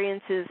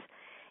experiences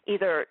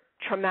either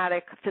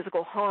traumatic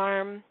physical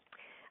harm,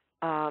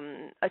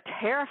 a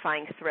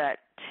terrifying threat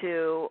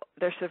to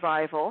their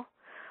survival,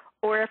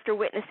 or after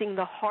witnessing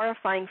the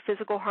horrifying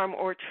physical harm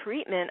or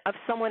treatment of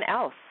someone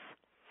else.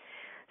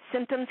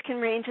 Symptoms can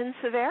range in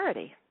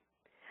severity.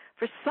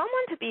 For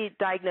someone to be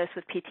diagnosed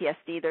with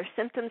PTSD, their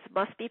symptoms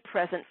must be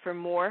present for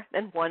more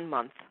than 1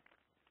 month.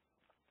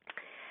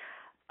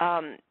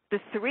 The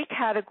 3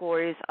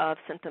 categories of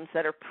symptoms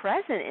that are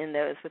present in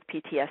those with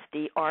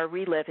PTSD are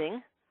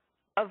reliving,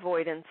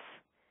 avoidance,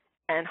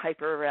 and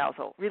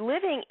hyperarousal.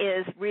 Reliving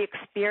is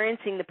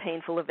re-experiencing the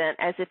painful event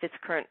as if it's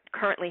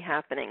currently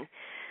happening.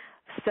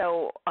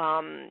 So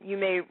you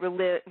may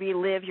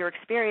relive your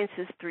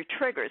experiences through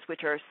triggers,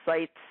 which are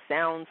sights,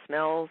 sounds,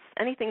 smells,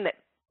 anything that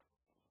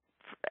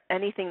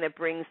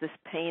brings this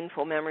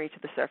painful memory to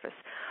the surface.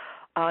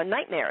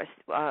 Nightmares.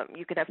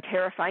 You could have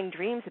terrifying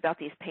dreams about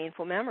these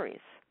painful memories.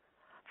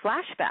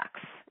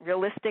 Flashbacks,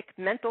 realistic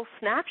mental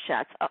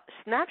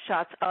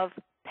snapshots of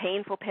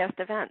painful past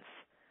events.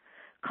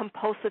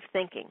 Compulsive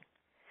thinking,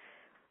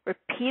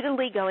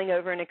 repeatedly going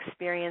over an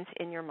experience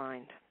in your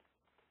mind.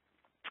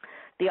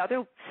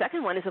 The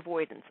second one is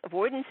avoidance.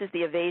 Avoidance is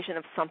the evasion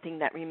of something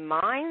that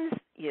reminds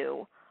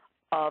you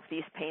of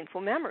these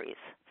painful memories,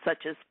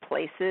 such as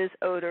places,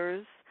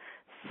 odors,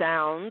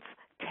 sounds,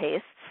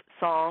 tastes,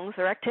 songs,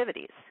 or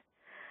activities.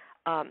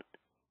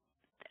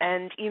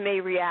 And you may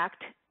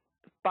react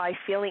by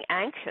feeling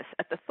anxious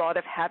at the thought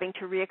of having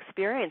to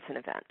re-experience an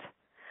event.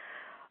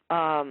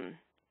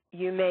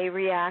 You may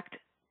react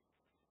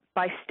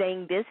by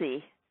staying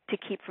busy to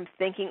keep from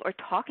thinking or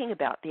talking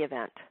about the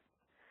event.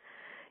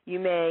 You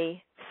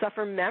may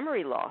suffer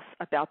memory loss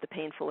about the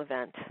painful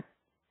event.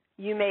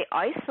 You may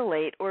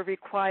isolate or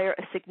require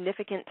a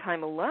significant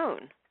time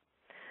alone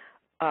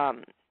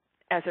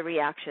as a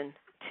reaction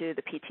to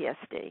the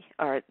PTSD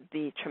or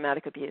the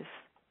traumatic abuse.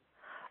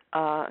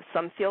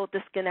 Some feel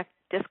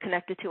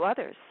disconnected to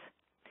others.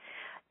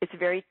 It's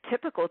very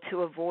typical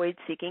to avoid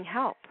seeking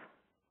help.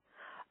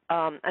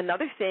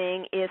 Another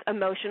thing is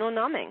emotional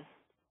numbing.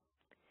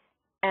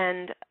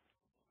 And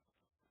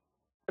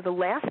the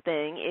last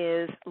thing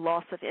is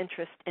loss of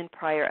interest in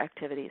prior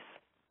activities.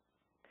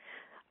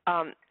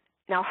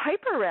 Now,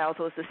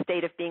 hyperarousal is a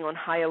state of being on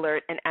high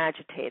alert and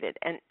agitated.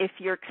 And if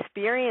you're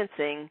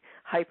experiencing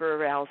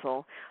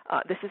hyperarousal,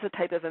 this is a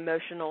type of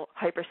emotional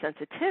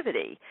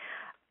hypersensitivity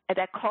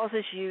that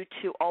causes you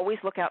to always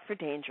look out for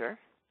danger,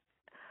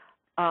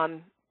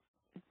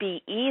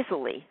 be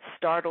easily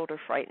startled or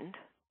frightened,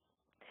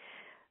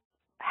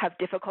 have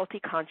difficulty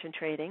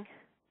concentrating,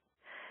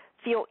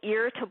 feel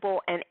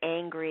irritable and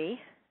angry,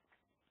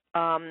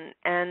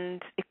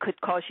 and it could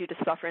cause you to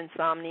suffer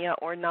insomnia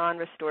or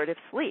non-restorative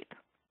sleep.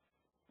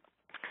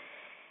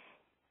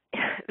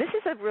 This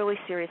is a really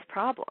serious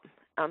problem.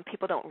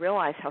 People don't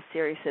realize how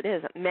serious it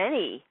is.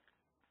 Many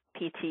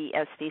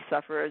PTSD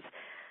sufferers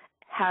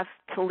have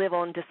to live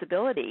on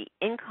disability,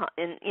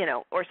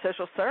 or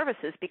social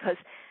services because,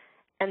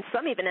 and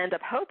some even end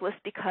up hopeless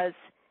because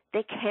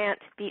they can't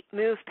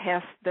move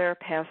past their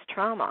past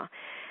trauma,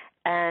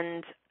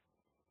 and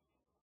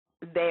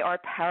they are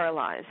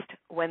paralyzed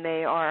when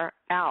they are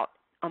out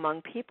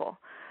among people.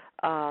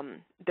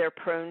 They're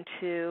prone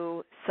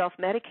to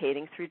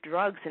self-medicating through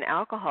drugs and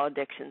alcohol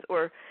addictions,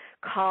 or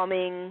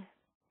calming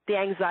the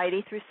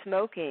anxiety through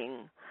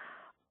smoking,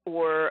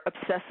 or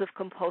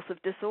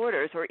obsessive-compulsive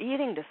disorders, or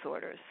eating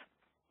disorders.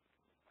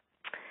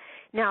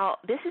 Now,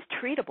 this is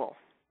treatable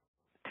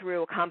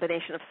through a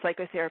combination of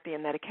psychotherapy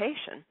and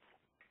medication.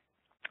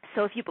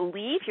 So if you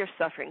believe you're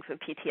suffering from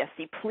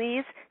PTSD,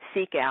 please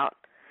seek out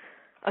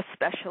a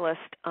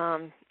specialist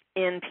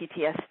in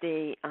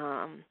PTSD,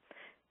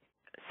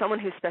 someone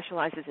who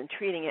specializes in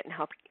treating it and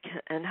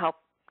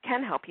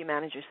can help you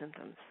manage your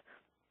symptoms.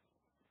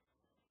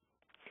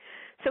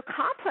 So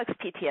complex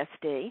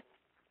PTSD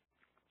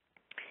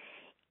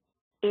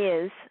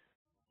is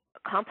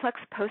complex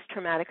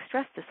post-traumatic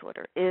stress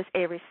disorder, is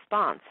a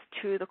response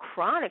to the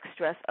chronic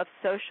stress of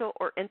social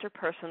or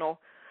interpersonal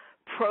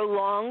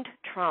prolonged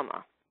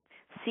trauma.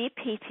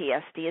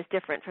 CPTSD is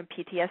different from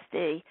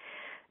PTSD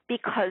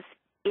because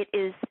it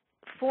is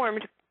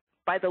formed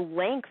by the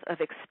length of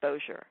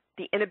exposure,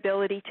 the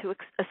inability to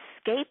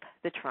escape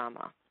the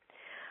trauma,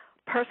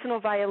 personal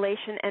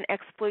violation and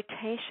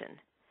exploitation,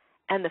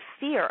 and the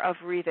fear of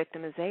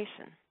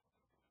re-victimization.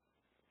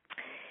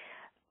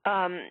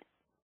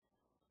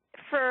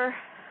 For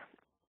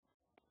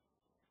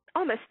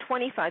almost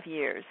 25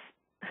 years,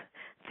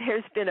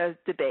 there's been a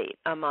debate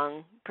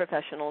among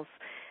professionals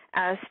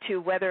as to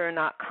whether or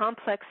not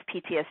complex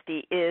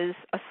PTSD is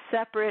a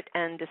separate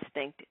and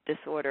distinct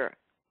disorder.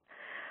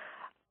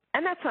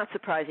 And that's not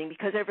surprising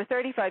because over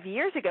 35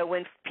 years ago,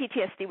 when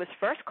PTSD was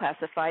first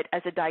classified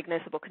as a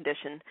diagnosable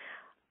condition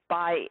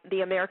by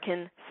the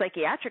American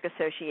Psychiatric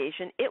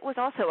Association, it was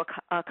also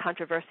a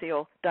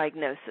controversial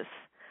diagnosis.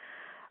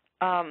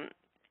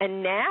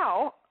 And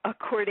now,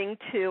 according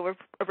to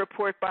a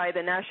report by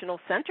the National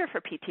Center for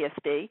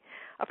PTSD,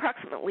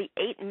 approximately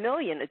 8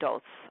 million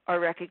adults are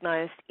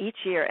recognized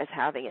each year as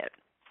having it.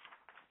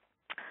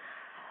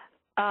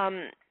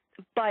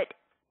 But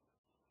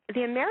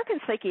the American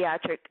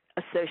Psychiatric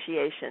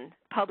Association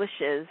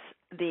publishes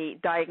the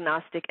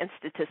Diagnostic and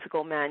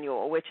Statistical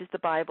Manual, which is the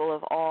Bible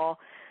of all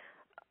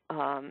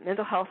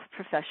mental health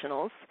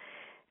professionals,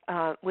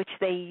 which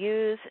they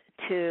use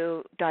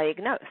to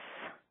diagnose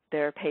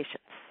their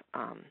patients.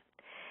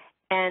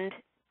 And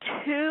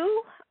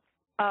two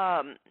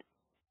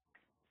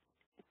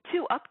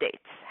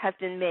updates have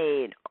been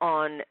made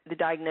on the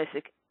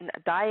Diagnostic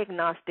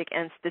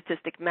and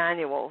Statistic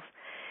Manuals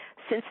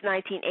since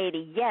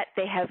 1980, yet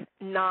they have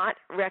not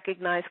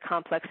recognized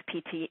complex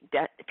PTSD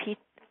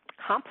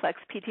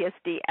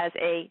as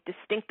a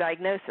distinct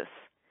diagnosis.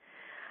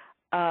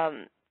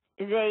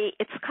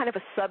 It's kind of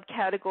a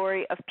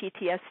subcategory of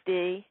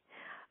PTSD,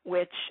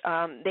 which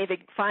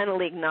they've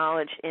finally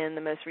acknowledged in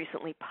the most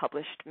recently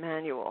published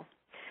manual.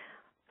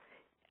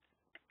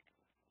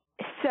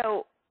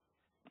 So,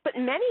 but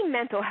many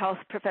mental health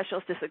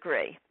professionals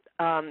disagree.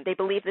 They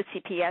believe that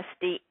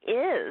CPTSD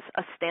is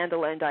a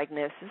standalone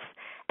diagnosis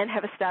and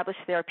have established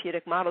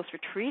therapeutic models for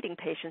treating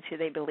patients who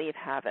they believe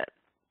have it.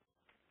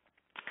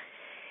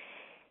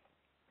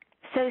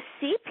 So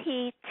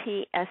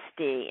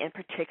CPTSD in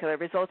particular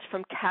results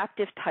from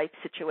captive-type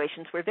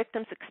situations where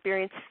victims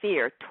experience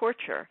fear,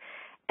 torture,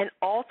 and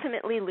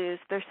ultimately lose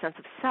their sense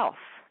of self.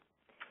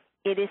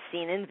 It is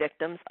seen in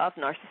victims of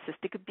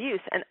narcissistic abuse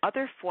and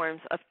other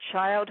forms of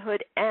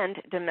childhood and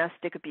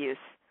domestic abuse.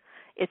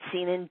 It's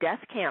seen in death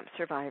camp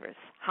survivors,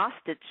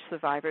 hostage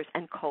survivors,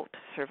 and cult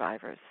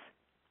survivors.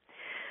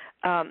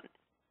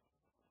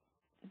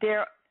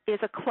 There is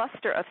a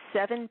cluster of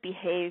 7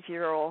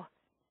 behavioral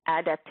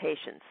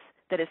adaptations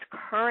that is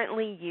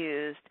currently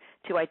used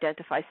to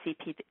identify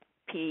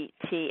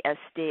CPTSD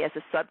as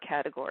a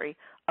subcategory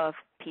of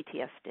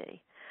PTSD.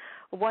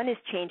 One is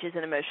changes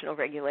in emotional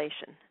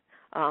regulation,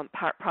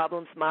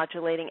 problems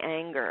modulating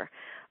anger,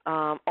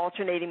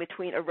 alternating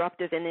between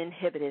eruptive and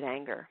inhibited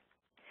anger.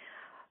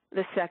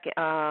 The second,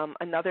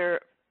 another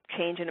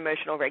change in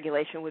emotional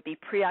regulation would be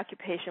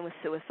preoccupation with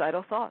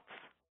suicidal thoughts,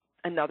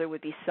 Another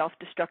would be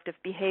self-destructive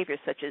behaviors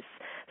such as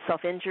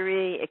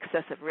self-injury,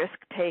 excessive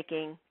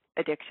risk-taking,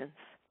 addictions.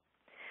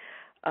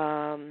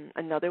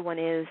 Another one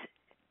is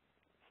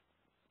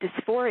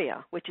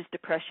dysphoria, which is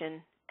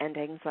depression and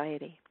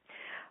anxiety.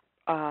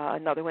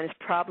 Another one is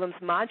problems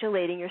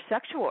modulating your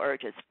sexual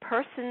urges.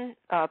 Person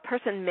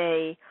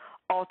may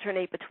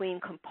alternate between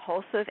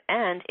compulsive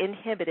and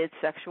inhibited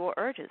sexual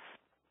urges.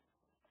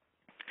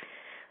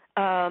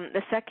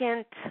 The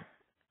second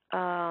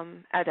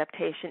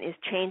adaptation is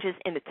changes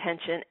in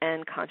attention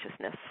and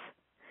consciousness.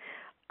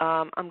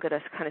 I'm going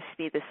to kind of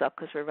speed this up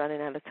because we're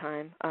running out of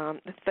time.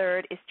 The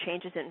third is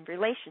changes in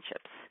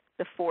relationships.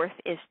 The fourth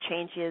is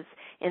changes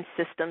in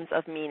systems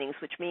of meanings,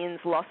 which means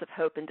loss of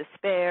hope and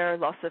despair,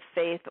 loss of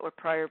faith or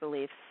prior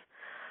beliefs.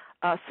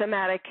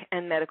 Somatic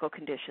and medical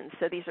conditions.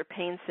 So these are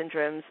pain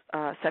syndromes,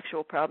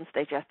 sexual problems,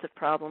 digestive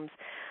problems,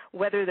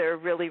 whether they're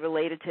really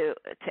related to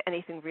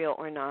anything real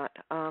or not.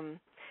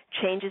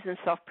 Changes in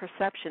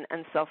self-perception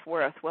and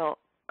self-worth. Well,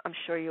 I'm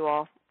sure you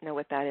all know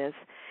what that is.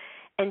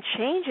 And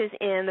changes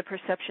in the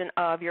perception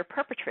of your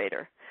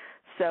perpetrator.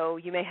 So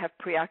you may have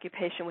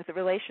preoccupation with the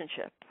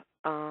relationship.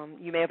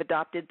 You may have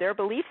adopted their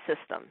belief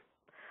system.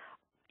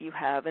 You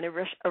have an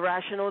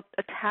irrational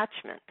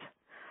attachment.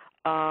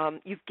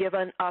 You've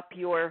given up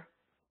your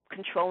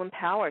control and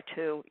power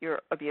to your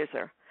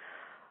abuser.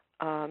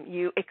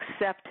 You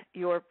accept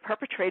your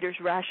perpetrator's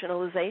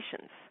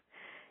rationalizations.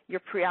 You're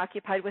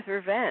preoccupied with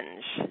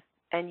revenge,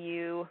 and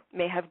you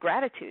may have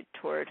gratitude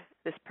toward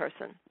this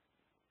person.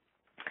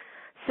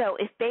 So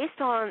if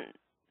based on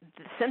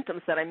the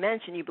symptoms that I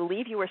mentioned, you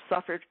believe you are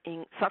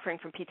suffering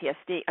from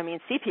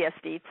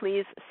CPSD,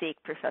 please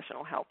seek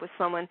professional help with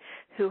someone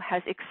who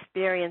has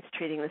experience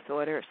treating this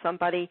disorder,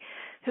 somebody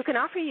who can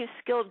offer you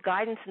skilled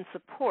guidance and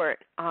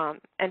support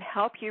and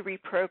help you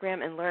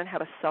reprogram and learn how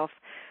to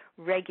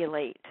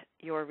self-regulate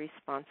your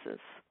responses.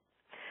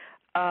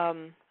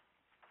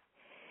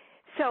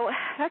 So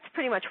that's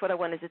pretty much what I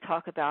wanted to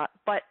talk about.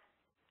 But,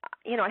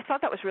 I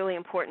thought that was really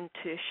important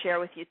to share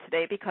with you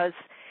today because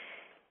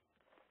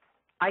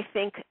I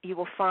think you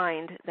will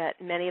find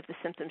that many of the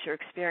symptoms you're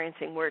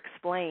experiencing were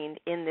explained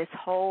in this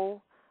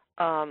whole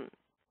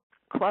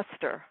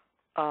cluster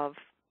of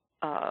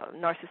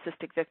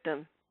narcissistic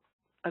victim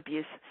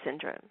abuse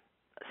syndrome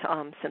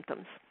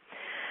symptoms.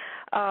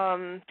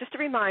 Just a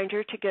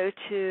reminder to go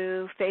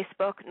to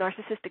Facebook,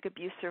 Narcissistic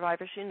Abuse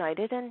Survivors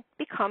United, and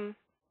become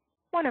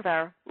one of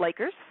our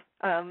likers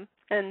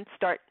and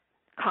start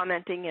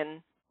commenting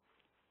and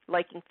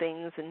liking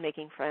things and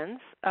making friends.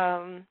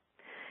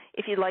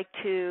 If you'd like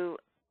to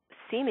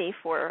see me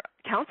for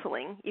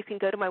counseling, you can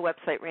go to my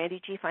website,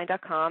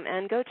 randygfine.com,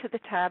 and go to the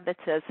tab that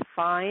says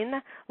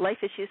Fine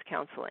Life Issues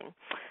Counseling.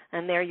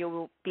 And there you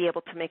will be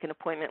able to make an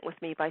appointment with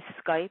me by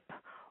Skype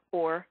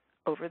or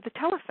over the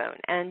telephone.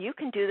 And you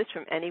can do this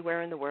from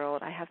anywhere in the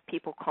world. I have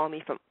people call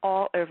me from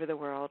all over the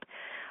world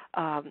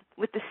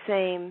with the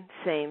same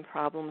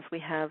problems. We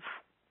have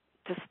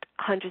just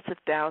hundreds of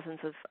thousands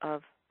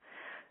of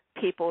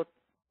people,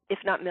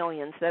 if not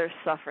millions, that are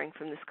suffering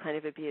from this kind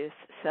of abuse.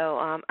 So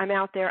I'm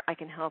out there. I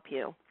can help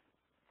you.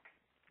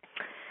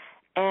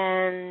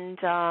 And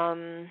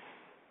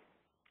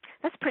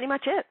that's pretty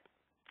much it.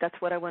 That's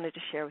what I wanted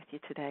to share with you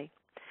today.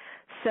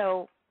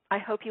 So I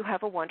hope you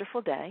have a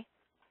wonderful day.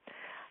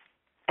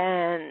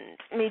 And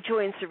may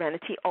joy and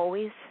serenity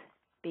always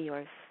be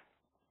yours.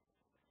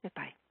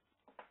 Goodbye.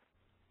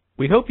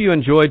 We hope you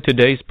enjoyed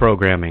today's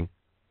programming.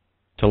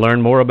 To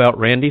learn more about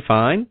Randi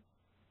Fine,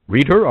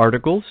 read her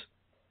articles,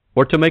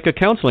 or to make a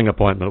counseling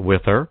appointment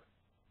with her,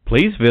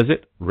 please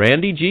visit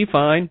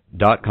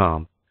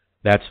randygfine.com.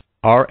 That's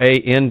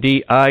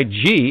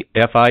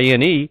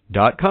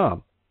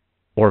RANDIGFINE.com.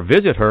 Or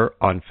visit her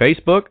on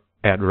Facebook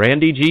at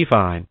Randi G.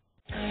 Fine.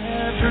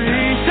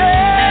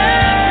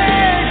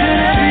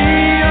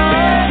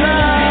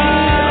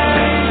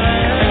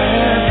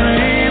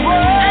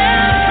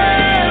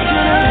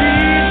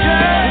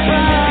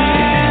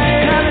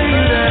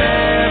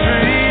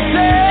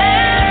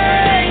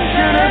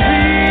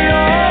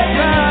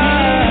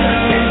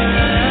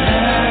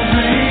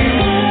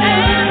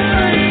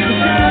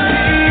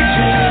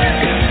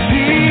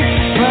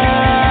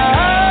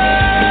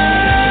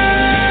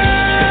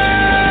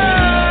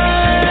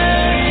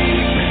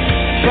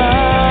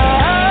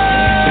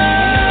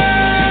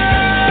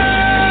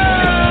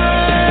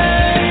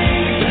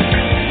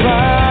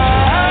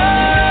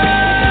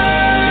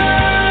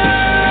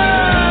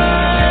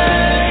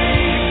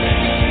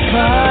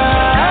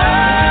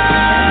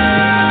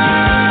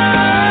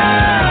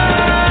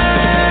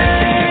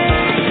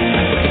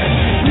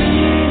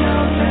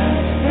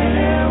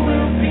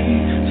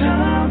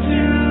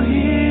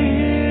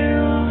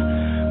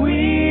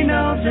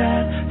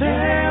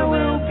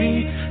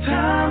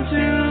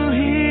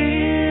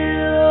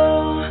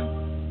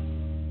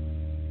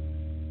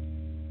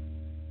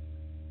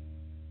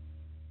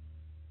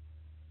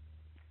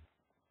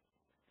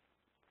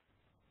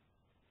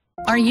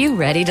 Are you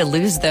ready to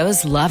lose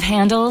those love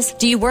handles?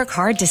 Do you work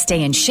hard to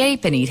stay in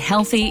shape and eat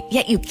healthy,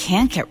 yet you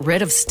can't get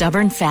rid of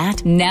stubborn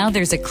fat? Now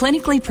there's a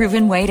clinically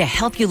proven way to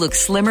help you look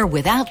slimmer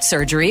without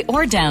surgery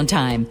or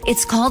downtime.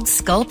 It's called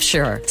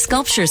Sculpture.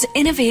 Sculpture's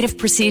innovative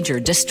procedure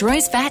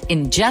destroys fat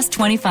in just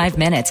 25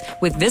 minutes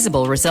with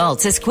visible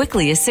results as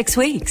quickly as 6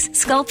 weeks.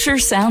 Sculpture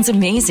sounds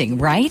amazing,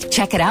 right?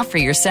 Check it out for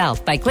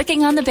yourself by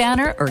clicking on the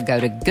banner or go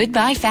to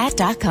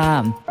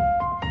goodbyefat.com.